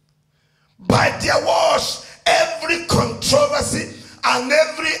 by their words, every controversy and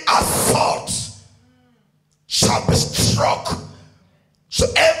every assault shall be struck. So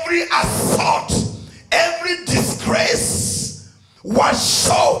every assault, every disgrace,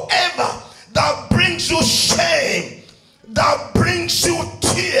 whatsoever that brings you shame, that brings you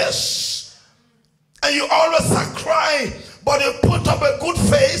tears, and you always are crying, but you put up a good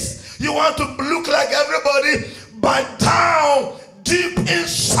face, you want to look like everybody, but down deep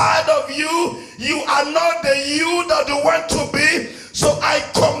inside of you, you are not the you that you want to be. So I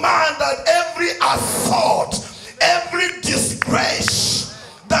command that every assault, every disgrace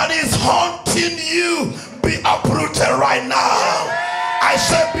that is haunting you be uprooted right now. I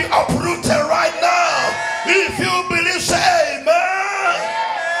said be uprooted right now. If you believe, say amen.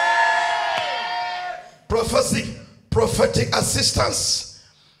 Prophetic assistance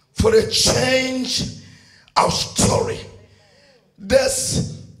for a change of story.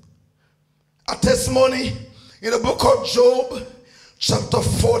 There's a testimony in the book of Job, chapter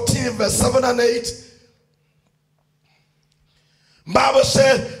 14, verse 7 and 8. Bible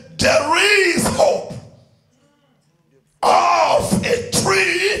says there is hope of a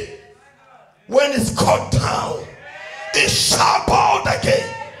tree when it's cut down. It shall bud again.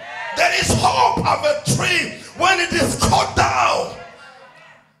 There is hope of a tree when it is cut down.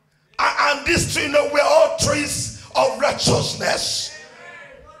 And this tree, we're all trees of righteousness.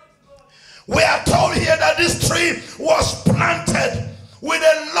 We are told here that this tree was planted with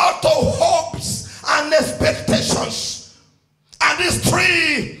a lot of hopes and expectations. And this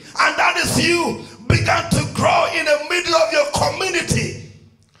tree, and that is you, began to grow in the middle of your community,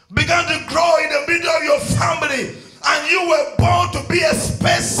 began to grow in the middle of your family, and you were born to be a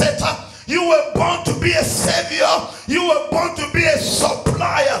space setter. You were born to be a savior. You were born to be a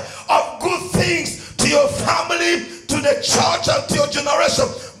supplier of good things to your family, to the church, and to your generation.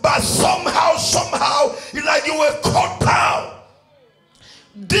 But but somehow, it's like you were cut down.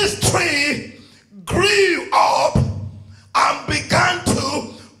 This tree grew up and began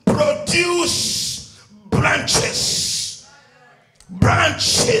to produce branches.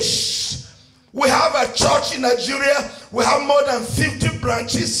 Branches. We have a church in Nigeria. We have more than 50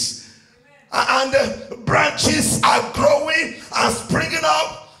 branches. And the branches are growing and springing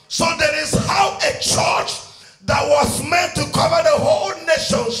up. So there is how a church that was meant to cover the whole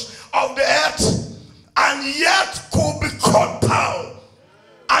nations of the earth and yet could be cut down.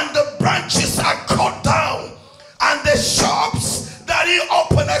 And the branches are cut down. And the shops that he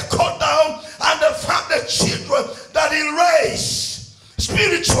opened are cut down. And the children that he raised,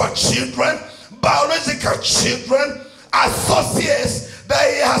 spiritual children, biological children, associates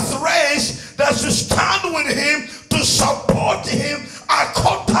that he has raised that should stand with him to support him are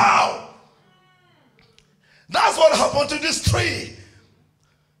cut down. That's what happened to this tree.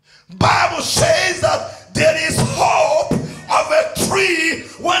 Bible says that there is hope of a tree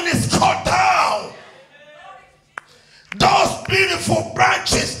when it's cut down. Those beautiful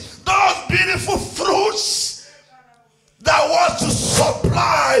branches, those beautiful fruits that was to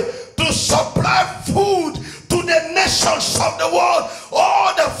supply food to the nations of the world,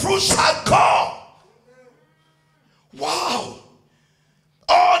 all the fruits are gone. Wow.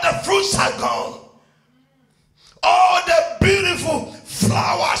 All the fruits are gone. All the beautiful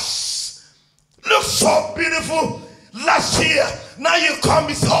flowers look so beautiful last year. Now you come,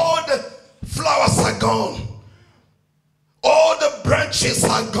 it's all the flowers are gone. All the branches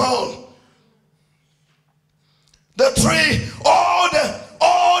are gone. The tree, all the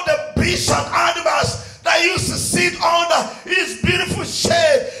beasts and animals that used to sit under his beautiful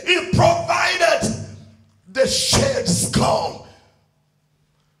shade, he provided. The shade is gone.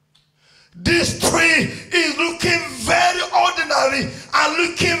 This tree is looking very ordinary and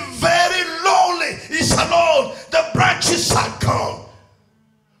looking very lonely. It's alone. The branches are gone.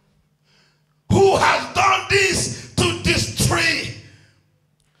 Who has done this to this tree?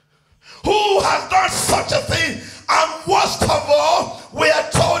 Who has done such a thing? And worst of all, we are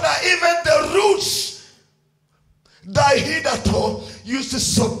told that even the roots, the Iheanacho, used to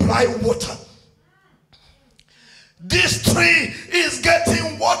supply water. This tree is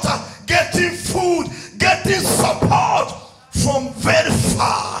getting water, getting food, getting support from very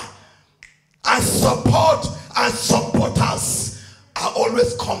far. And support and supporters are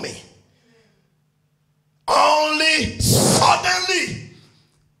always coming. Only suddenly,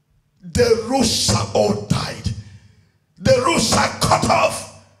 the roots are all died. The roots are cut off.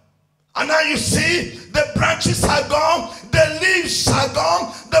 And now you see the branches are gone, the leaves are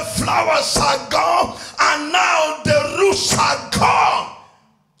gone, the flowers are gone, and now the roots are gone.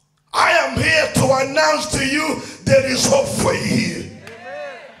 I am here to announce to you there is hope for you.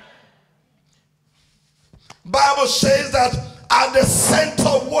 Bible says that at the center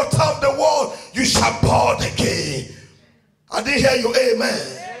of water of the world you shall pour again. I didn't hear you,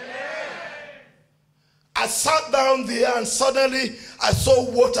 amen. I sat down there and suddenly I saw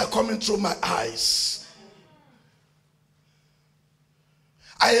water coming through my eyes.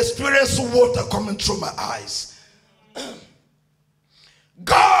 I experienced water coming through my eyes.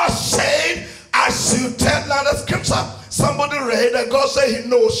 God said, as you tell now the scripture, somebody read that God said he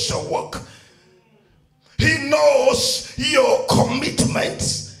knows your work. He knows your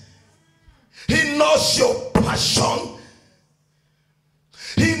commitment. He knows your passion.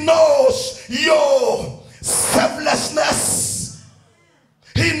 He knows your selflessness.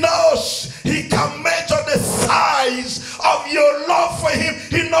 He knows he can measure the size of your love for him.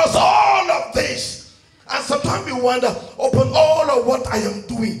 He knows all of this. And sometimes we wonder, upon all of what I am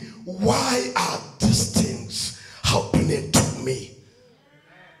doing, why are these things happening to me?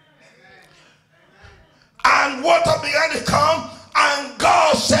 And water began to come, and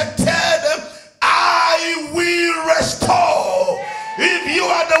God said, tell them, I will restore. If you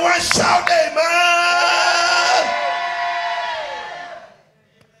are the one, shout amen.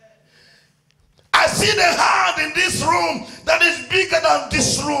 I see the hand in this room that is bigger than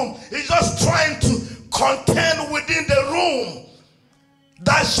this room. It's just trying to contend within the room.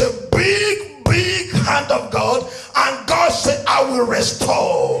 That's a big, big hand of God. And God said, I will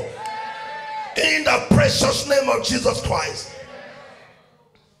restore. In the precious name of Jesus Christ.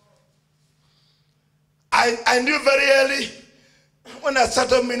 I knew very early when I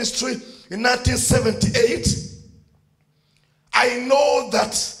started ministry in 1978. I know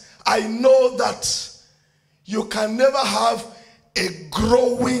that you can never have a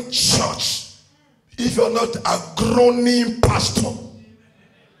growing church if you're not a groaning pastor.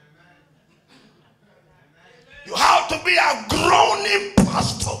 You have to be a groaning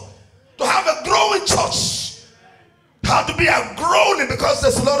pastor. to have a growing church. How to be a growing, because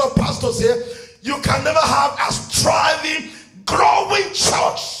there's a lot of pastors here. You can never have a striving, growing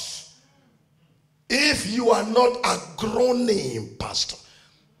church if you are not a groaning pastor.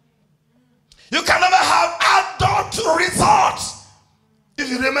 You can never have adult results if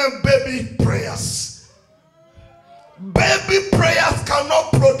you remain baby prayers. Baby prayers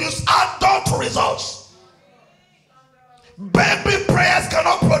cannot produce adult results. Baby prayers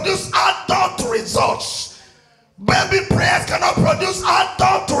cannot produce adult results. Baby prayers cannot produce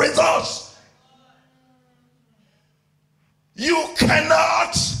adult results. You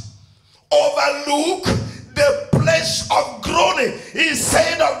cannot overlook the place of groaning. He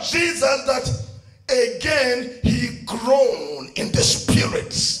said of Jesus that again he groaned in the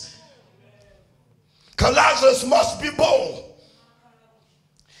spirits. Lazarus must be born.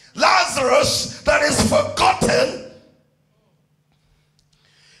 Lazarus that is forgotten,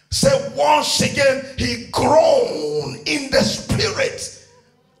 said once again he groaned in the spirit,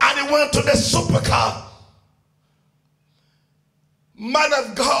 and he went to the sepulchre. Man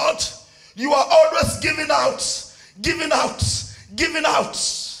of God, you are always giving out, giving out, giving out.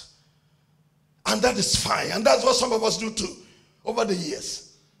 And that is fine. And that's what some of us do too over the years.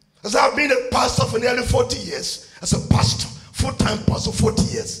 As I've been a pastor for nearly 40 years. As a pastor, full-time pastor, 40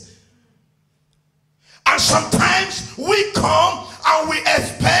 years. And sometimes we come and we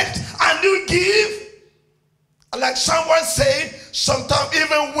expect and you give. Like someone said, sometimes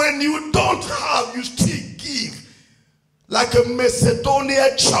even when you don't have, you still give. Like a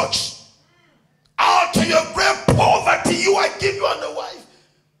Macedonian church. Out of your great poverty, you I give you and a wife.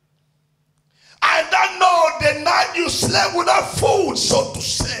 I don't know the night you slept without food, so to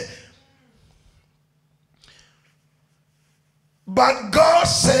say. But God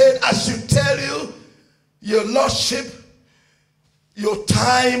said, I should tell you, your lordship, your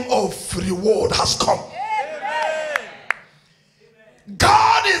time of reward has come. Amen.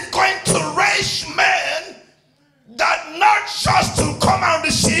 God is going to raise men that not just to come and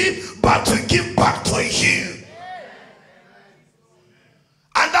receive, but to give back to you.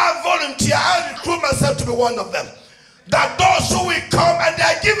 And I volunteer, I recruit myself to be one of them. That those who will come and they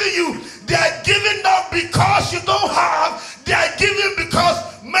are giving you, they are giving not because you don't have, they are giving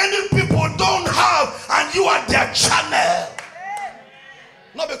because many people don't have, and you are their channel.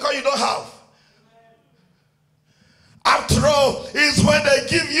 Not because you don't have. After all, it's when they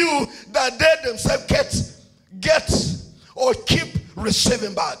give you that they themselves get or keep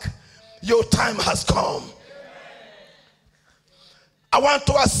receiving back. Your time has come. I want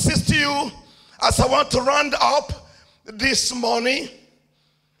to assist you as I want to round up this morning.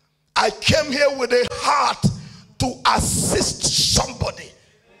 I came here with a heart to assist somebody.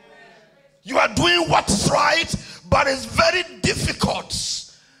 You are doing what is right, but it's very difficult.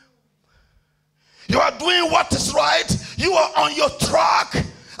 You are doing what is right. You are on your track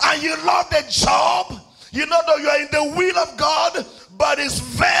and you love the job. You know that you are in the will of God, but it's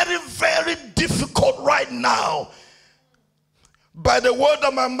very, very difficult right now. By the word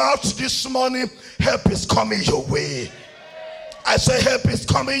of my mouth this morning, help is coming your way. I say help is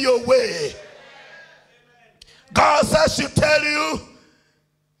coming your way. God says to tell you,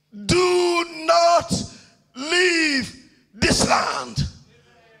 do not leave this land.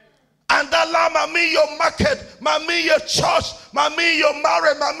 And that land might mean your market, might mean your church, might mean your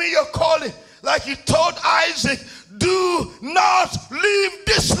marriage, might mean your calling. Like he told Isaac, do not leave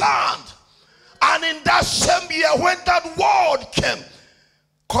this land. And in that same year, when that word came,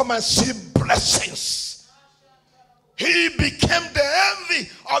 come and see blessings. He became the envy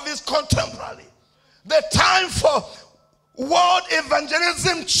of his contemporary. The time for world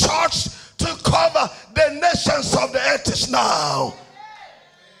evangelism church to cover the nations of the earth is now.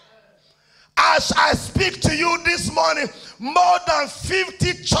 As I speak to you this morning, more than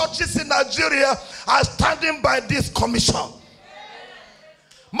 50 churches in Nigeria are standing by this commission.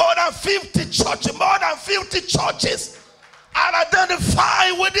 More than 50 churches, more than 50 churches are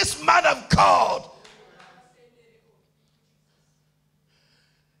identified with this man of God.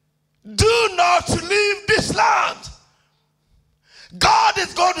 Do not leave this land. God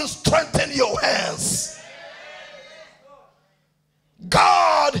is going to strengthen your hands.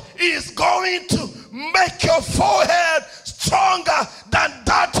 God is going to make your forehead stronger than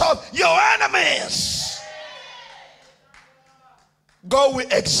that of your enemies. God will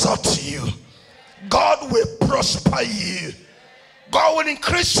exalt you. God will prosper you. God will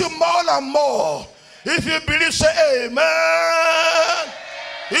increase you more and more. If you believe, say amen.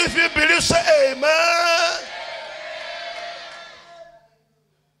 If you believe, say amen.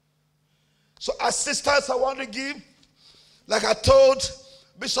 So as sisters, I want to give, like I told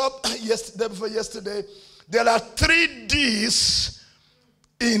Bishop, yesterday before yesterday, there are 3 D's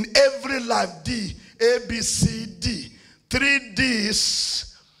in every life. D, A, B, C, D. 3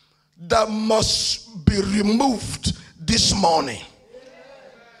 D's that must be removed this morning.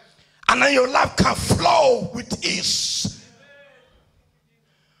 And then your life can flow with ease.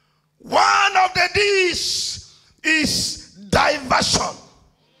 One of the D's is diversion.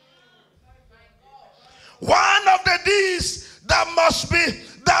 One of the D's that must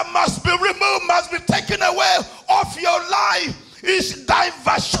be removed, must be taken away of your life is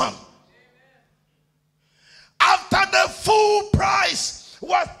diversion. After the full price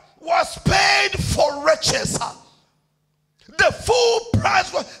was paid for riches, the full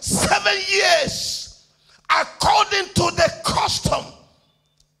price was 7 years according to the custom.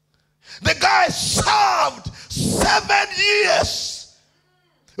 The guy served 7 years,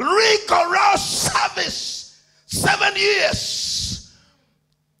 rigorous service, 7 years,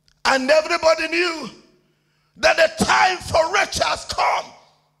 and everybody knew that the time for Rachel has come.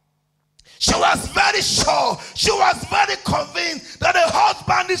 She was very sure, she was very convinced that the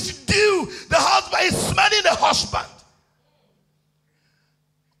husband is due, the husband is smelling the husband.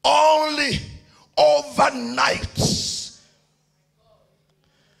 Only overnight.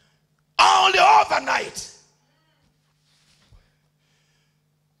 Only overnight.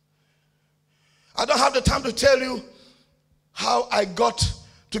 I don't have the time to tell you how I got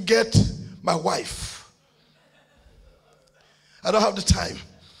to get my wife. I don't have the time.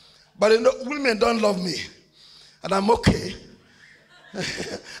 But you know, women don't love me. And I'm okay.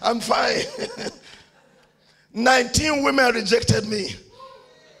 I'm fine. 19 women rejected me.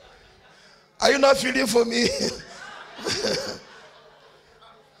 Are you not feeling for me?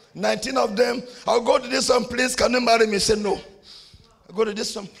 19 of them, I'll go to this one, please, can you marry me? Say no. I go to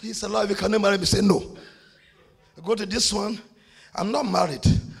this one, please, Allah, can you marry me? Say no. I go to this one, I'm not married.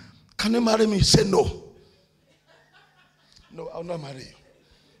 Can you marry me? Say no. No, I'll not marry you.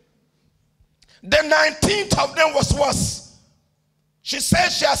 The 19th of them was worse. She said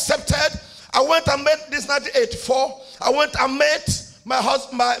she accepted. I went and met this 1984. I went and met my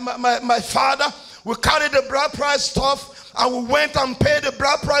husband, my father. We carried the bride price stuff and we went and paid the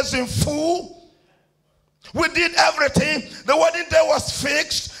bride price in full. We did everything. The wedding day was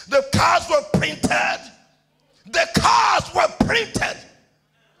fixed. The cards were printed. The cards were printed.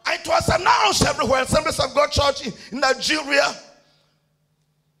 And it was announced everywhere. Assemblies of God Church in Nigeria.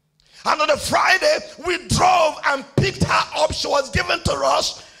 And on the Friday, we drove and picked her up. She was given to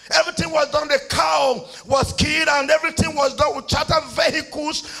us. Everything was done. The car was keyed and everything was done. We chartered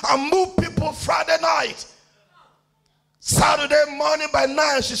vehicles and moved people Friday night. Saturday morning by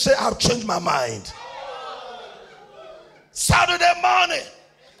 9, she said, I've changed my mind. Saturday morning.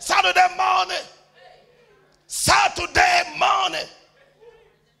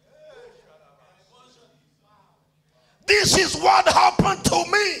 This is what happened to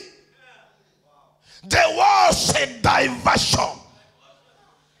me. There was a diversion.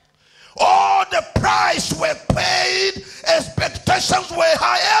 All the price were paid, expectations were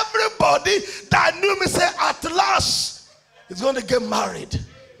high. Everybody that knew me said, at last, he's going to get married.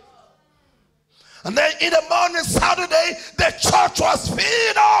 And then in the morning, Saturday, the church was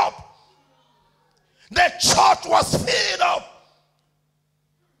filled up. The church was filled up.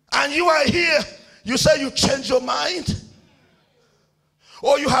 And you are here, you say you changed your mind.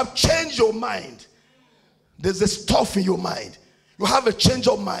 Or you have changed your mind. There's a stuff in your mind. You have a change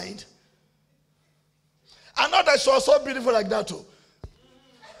of mind. And not that she was so beautiful like that too.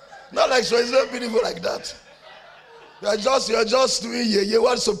 Not like she was so beautiful like that. You're just doing yeah.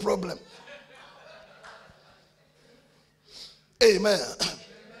 What's the problem? Amen.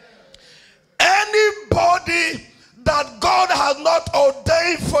 Anybody that God has not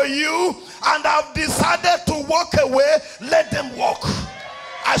ordained for you and have decided to walk away, let them walk.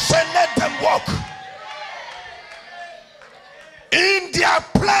 I said let them walk. In their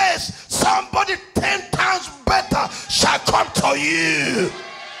place, somebody 10 times better shall come to you.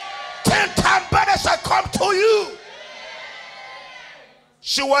 10 times better shall come to you.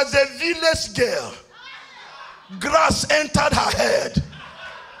 She was a village girl. Grass entered her head.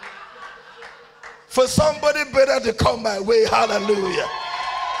 For somebody better to come my way. Hallelujah.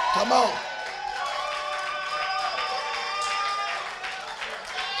 Come on.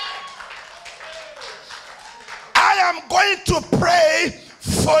 I am going to pray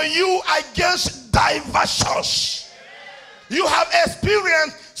for you against diversions. You have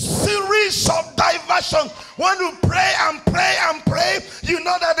experienced series of diversions. When you pray and pray and pray, you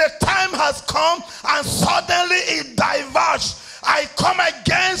know that the time has come and suddenly it diverges. I come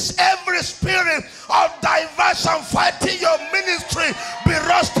against every spirit of diversion fighting your ministry. Be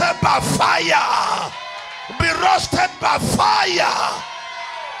roasted by fire.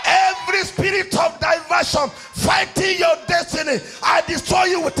 Every spirit of diversion fighting your destiny, I destroy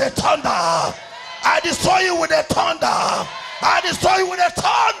you with a thunder. I destroy you with a thunder. I destroy you with a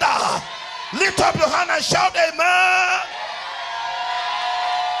thunder. Lift up your hand and shout amen.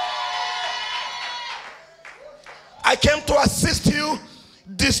 I came to assist you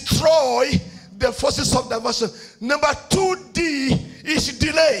destroy the forces of diversion. Number 2D is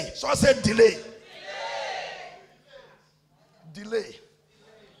delay. So I said delay. Delay.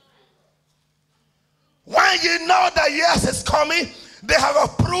 When you know that yes is coming, they have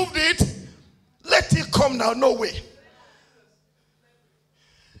approved it, let it come now. No way.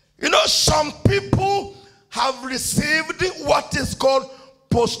 You know, some people have received what is called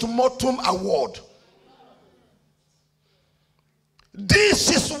post-mortem award. This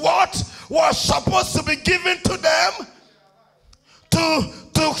is what was supposed to be given to them to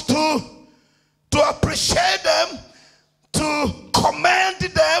appreciate them, to commend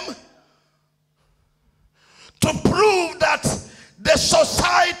them, to prove that the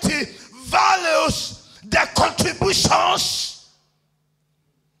society values their contributions,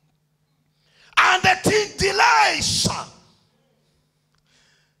 and the thing delays.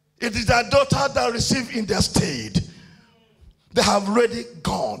 It is their daughter that received in their state. They have already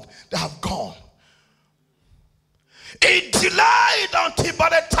gone. They have gone. It delayed until by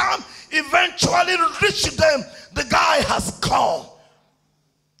the time eventually reached them, the guy has gone.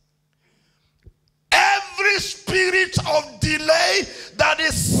 Every spirit of delay that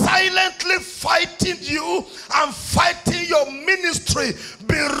is silently fighting you and fighting your ministry,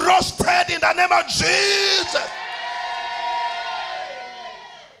 be roasted in the name of Jesus.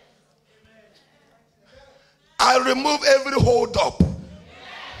 I remove every hold up.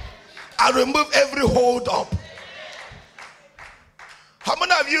 I remove every hold up. How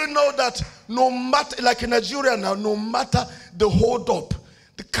many of you know that no matter, like in Nigeria now, no matter the hold up,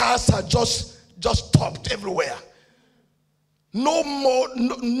 the cars are just stopped everywhere. No more,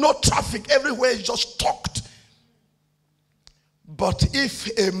 no traffic, everywhere is just stopped. But if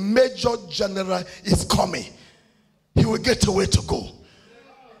a major general is coming, he will get a way to go.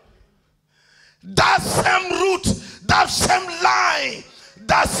 That same route, that same line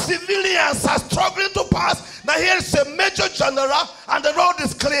that civilians are struggling to pass. Now here is a major general and the road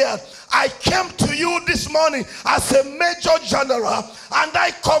is cleared. I came to you this morning as a major general and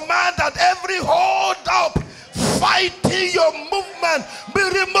I command that every hold up fighting your movement be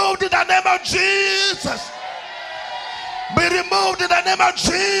removed in the name of Jesus. Be removed in the name of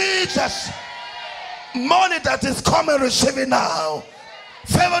Jesus. Money that is coming, receive it now.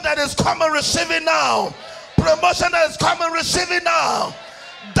 Favor that is coming, receive it now. Promotion that is coming, receive it now.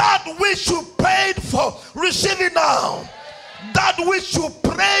 That which you paid for, receive it now. That which you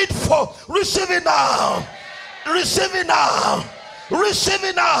prayed for, receive it now. Receive it now. Receive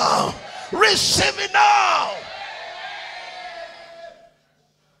it now. Receive it now.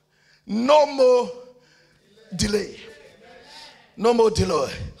 No more delay. No more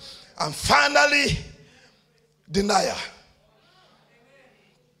delay. And finally, denier.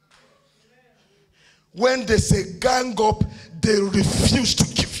 When they say gang up, they refuse to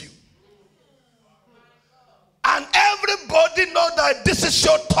give you. And everybody know that this is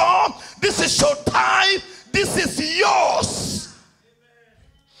your turn, this is your time, this is yours.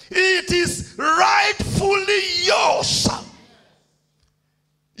 It is rightfully yours.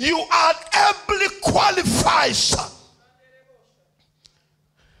 You are ably qualified,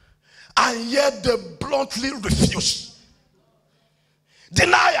 and yet they bluntly refuse.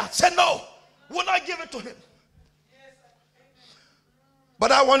 Denier, say no. Will not give it to him.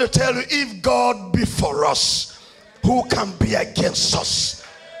 But I want to tell you, if God be for us, who can be against us?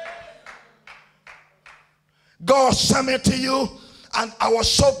 God sent me to you, and I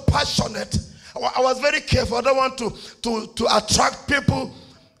was so passionate. I was very careful. I don't want to attract people.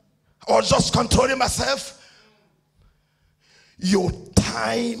 I was just controlling myself. Your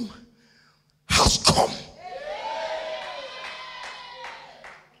time has come.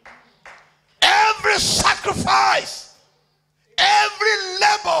 Every sacrifice, every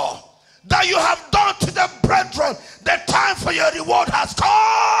labor that you have done to the brethren, the time for your reward has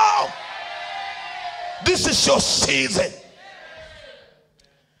come. This is your season.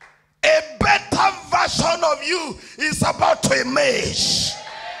 A better version of you is about to emerge.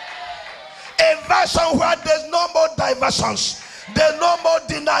 A version where there's no more diversions, there's no more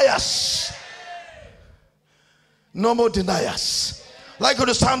deniers. No more deniers. I'd like you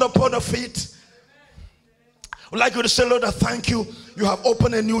to stand up on your feet. I'd like you to say, Lord, I thank you. You have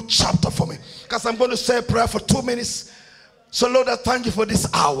opened a new chapter for me. Because I'm going to say a prayer for 2 minutes. So, Lord, I thank you for this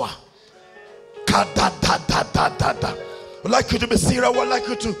hour. I'd like you to be serious. I'd like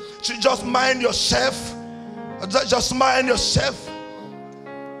you to just mind yourself. Just mind yourself.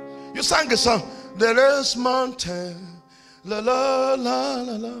 You sang a song. There is mountain. La la la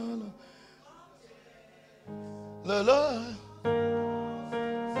la la la la.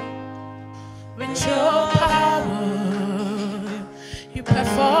 With your power, you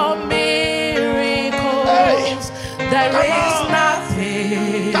perform miracles. Hey. There is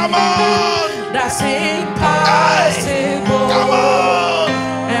nothing. Come on. That's impossible. Come on.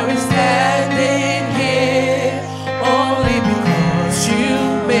 And we're standing here only because you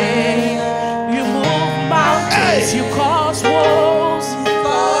made. You move mountains, Hey. you cause walls.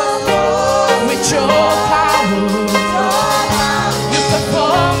 With your power, you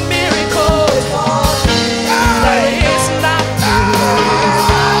perform miracles. There is nothing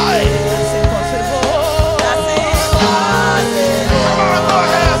that's impossible. Come on, go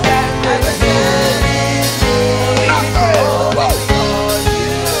ahead.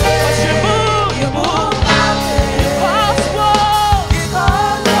 You move mountains, you cause walls.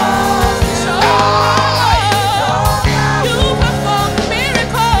 You perform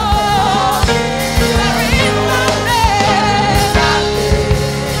miracles. There is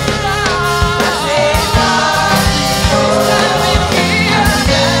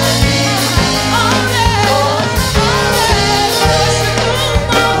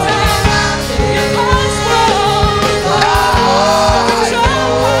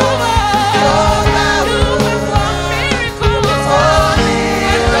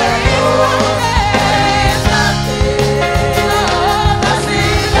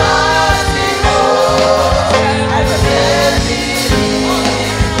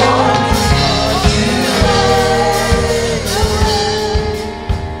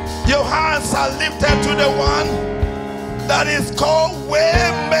Your hands are lifted to the one that is called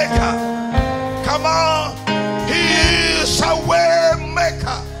Waymaker. Come on. He is a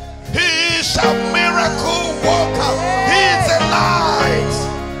Waymaker. He is a miracle worker. He is a light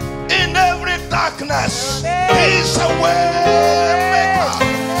in every darkness. He is a Waymaker.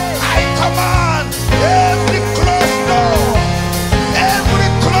 I command every closed door, every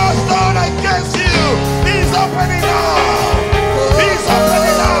closed door against you is opening now. He's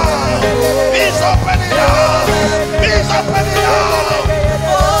opening now. He's opening now. He's opening now.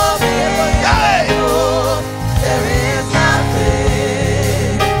 Hey. There is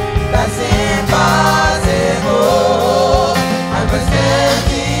nothing that's impossible. I'm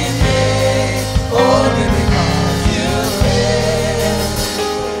presenting it only because you will.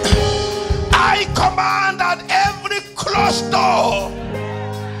 I command that every closed door,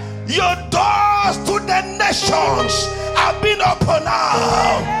 your doors to the nations have been opened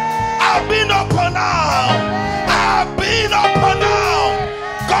now. I've been opened now. I've been opened now.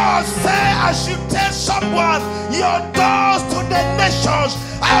 God say I should tell someone your doors to the nations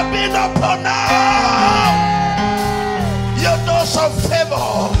have been opened now. Your doors of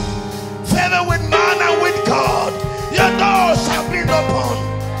favor, favor with man and with God. Your doors have been opened.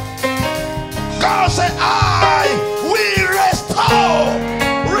 God said, I will restore.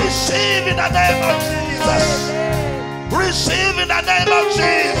 Receive in the name of Jesus. Receive in the name of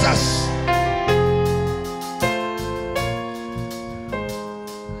Jesus.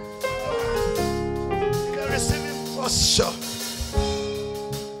 You can receive it for sure.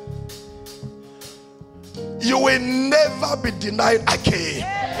 You will never be denied again.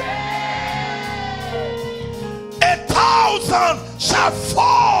 1,000 shall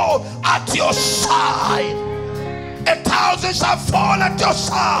fall at your side. 1,000 shall fall at your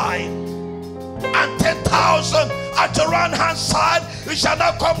side, and 10,000 at your right hand side. You shall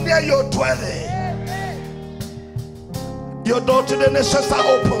not come near your dwelling. Your door to the nations are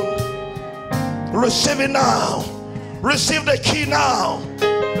open. Receive it now. Receive the key now.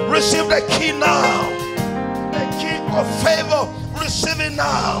 Receive the key now. The key of favor. Receive it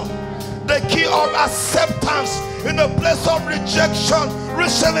now. The key of acceptance in the place of rejection.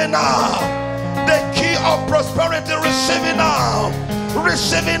 Receive it now. The key of prosperity. Receive it now.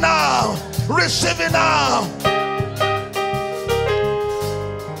 Receive it now. Receive it now.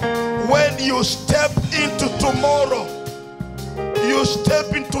 When you step into tomorrow, you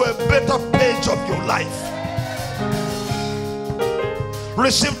step into a better page of your life.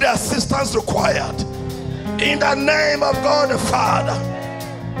 Receive the assistance required. In the name of God the Father.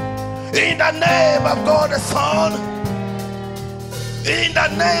 In the name of God the Son. In the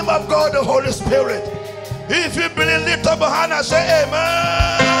name of God the Holy Spirit. If you believe, lift up your hand and say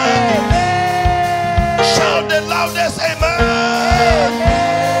amen. Amen. Shout the loudest amen.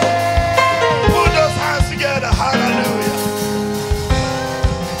 Amen. Put those hands together. Hallelujah.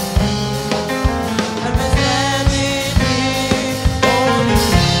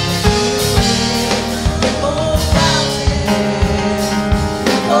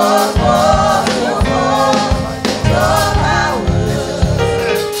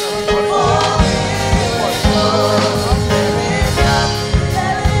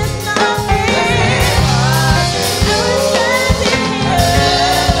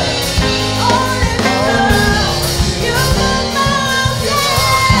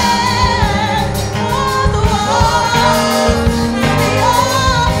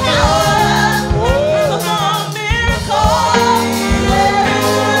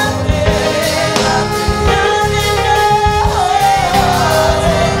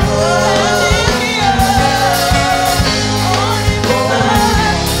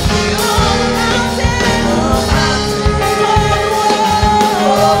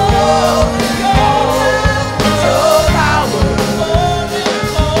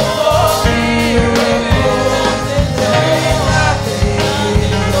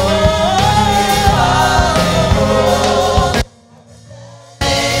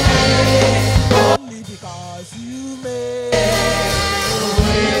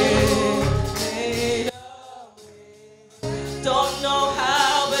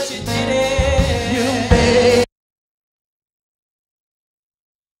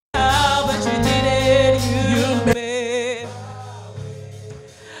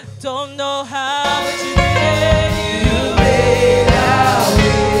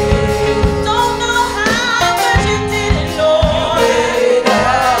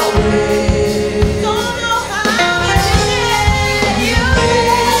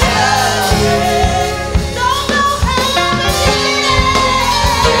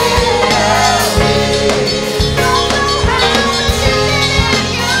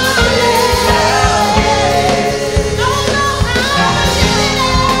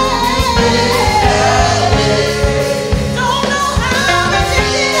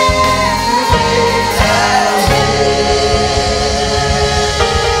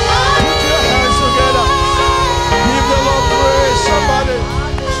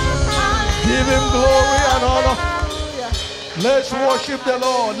 worship the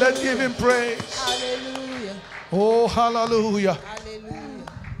Lord. Let's give him praise. Hallelujah. Oh, hallelujah. Hallelujah.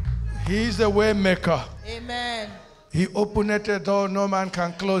 He is the way maker. Amen. He openeth a door, no man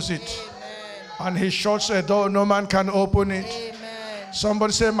can close it. Amen. And he shuts a door, no man can open it. Amen.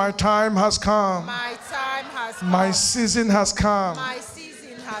 Somebody say, my time has come. My time has come. My season has come. My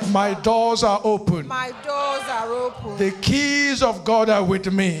season has My come. doors are open. My doors are open. The keys of God are with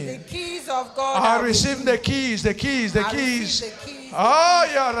The me. keys of God I are receive with the me. keys, the keys, the I keys. receive the keys. Ah,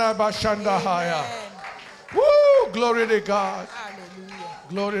 ya Rabashandahaya. Amen. Woo! Glory to God. Hallelujah.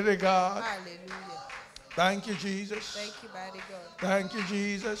 Glory to God. Hallelujah. Thank you, Jesus. Thank you, mighty God. Thank you,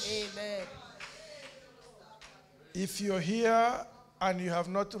 Jesus. Amen. If you're here and you have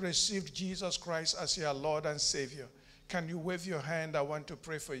not received Jesus Christ as your Lord and Savior, can you wave your hand? I want to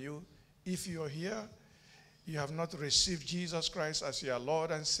pray for you. If you're here, you have not received Jesus Christ as your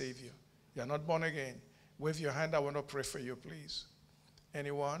Lord and Savior, you're not born again, wave your hand. I want to pray for you, please.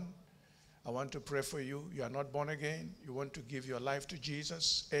 Anyone? I want to pray for you. You are not born again. You want to give your life to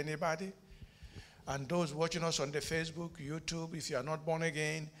Jesus. Anybody? And those watching us on the Facebook, YouTube, if you are not born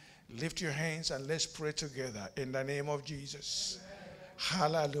again, lift your hands and let's pray together in the name of Jesus.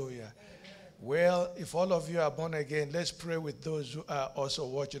 Amen. Hallelujah. Amen. Well, if all of you are born again, let's pray with those who are also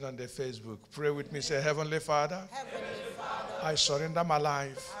watching on the Facebook. Pray with me. Say, Heavenly Father, I surrender my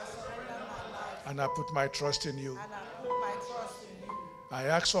life and I put my trust in you. I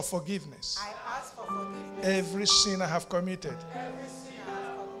ask for forgiveness. Every sin I have committed,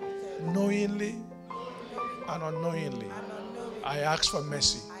 knowingly and unknowingly, I ask for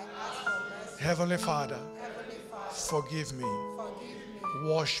mercy. Heavenly Father, forgive me,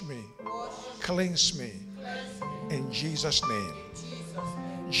 wash me, cleanse me, in Jesus' name.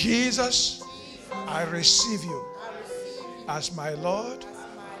 Jesus, I receive you as my Lord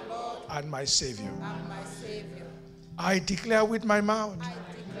and my Savior. I declare with my mouth,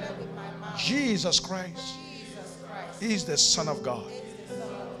 Jesus Christ is the Son of God.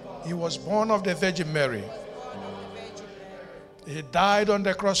 He was born of the Virgin Mary. He died on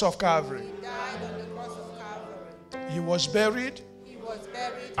the cross of Calvary. He was buried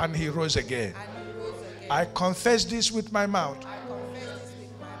and he rose again. I confess this with my mouth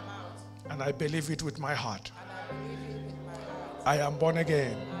and I believe it with my heart. I am born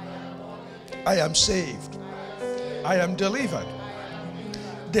again. I am saved. I am delivered.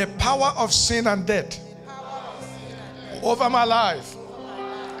 The power of sin and death over my life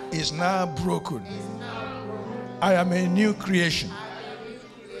is now broken. I am a new creation.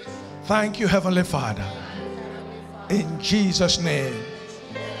 Thank you, Heavenly Father. In Jesus' name.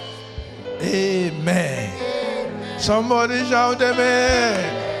 Amen. Somebody shout amen.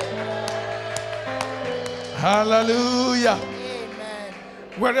 Hallelujah.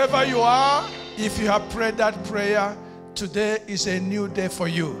 Wherever you are, if you have prayed that prayer, today is a new day for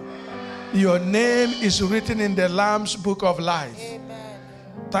you. Your name is written in the Lamb's book of life. Amen.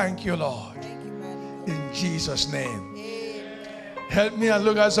 Thank you, Lord. Thank you, in Jesus' name. Amen. Help me and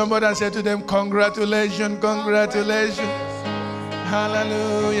look at somebody and say to them, congratulations, congratulations.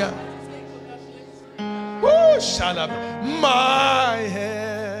 Hallelujah. Woo, shalom. My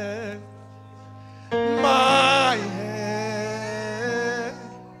head, my head,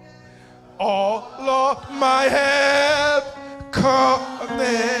 all of my help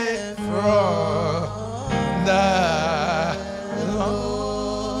coming from the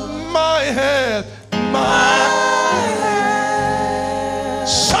Lord. My head, my head,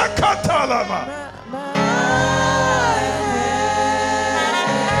 Sakatalama.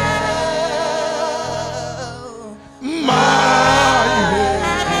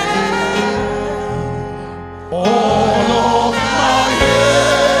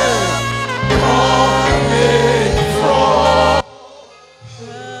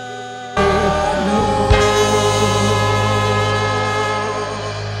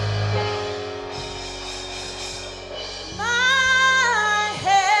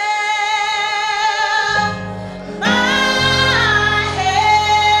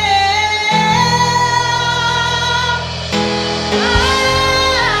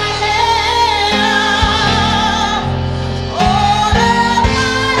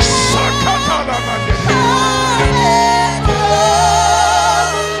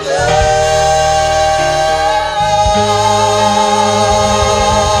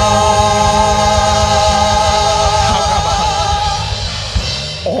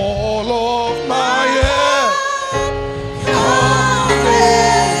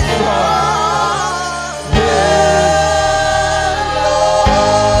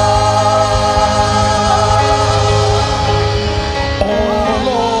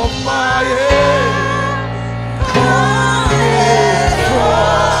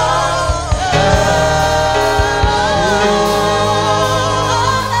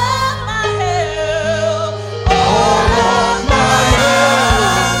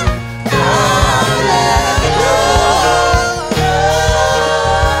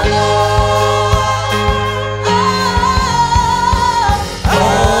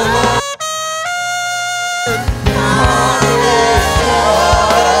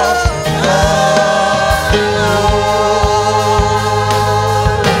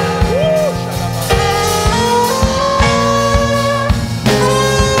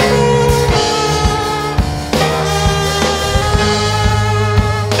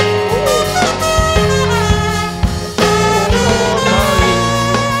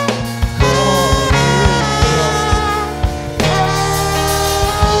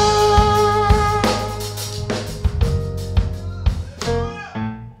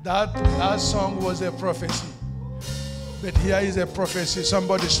 was a prophecy. But here is a prophecy.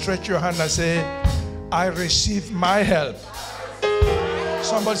 Somebody stretch your hand and say, I receive my help.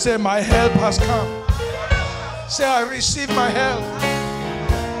 Somebody say, my help has come. Say, I receive my help.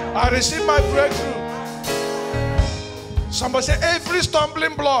 I receive my breakthrough. Somebody say, every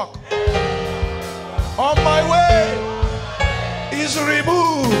stumbling block on my way is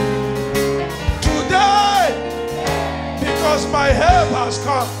removed today because my help has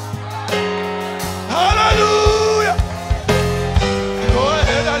come. Hallelujah. Go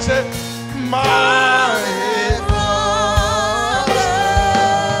ahead and say, my help.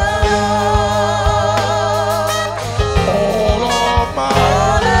 All of my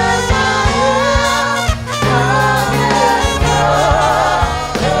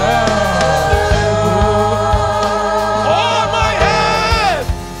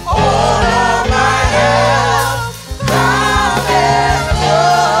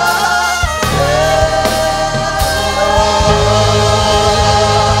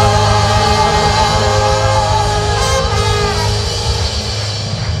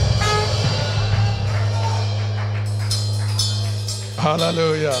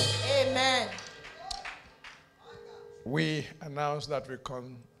Hallelujah. Amen. We announce that we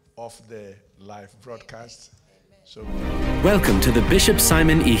come off the live broadcast. So Welcome to the Bishop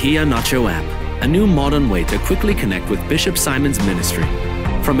Simon Iheanacho app, a new modern way to quickly connect with Bishop Simon's ministry.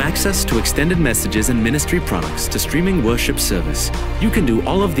 From access to extended messages and ministry products to streaming worship service, you can do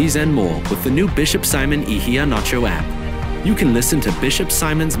all of these and more with the new Bishop Simon Iheanacho app. You can listen to Bishop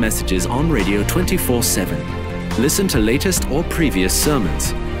Simon's messages on radio 24/7. Listen to latest or previous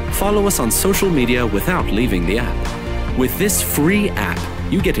sermons. Follow us on social media without leaving the app. With this free app,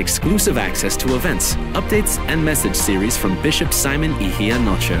 you get exclusive access to events, updates, and message series from Bishop Simon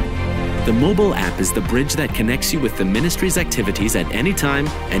Iheanacho. The mobile app is the bridge that connects you with the ministry's activities at any time,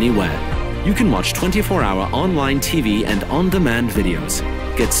 anywhere. You can watch 24-hour online TV and on-demand videos.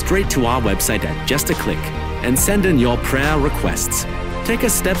 Get straight to our website at just a click and send in your prayer requests. Take a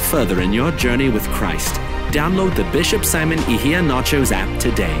step further in your journey with Christ. Download the Bishop Simon Iheanacho's app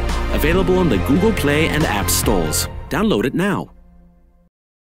today. Available on the Google Play and App stores. Download it now.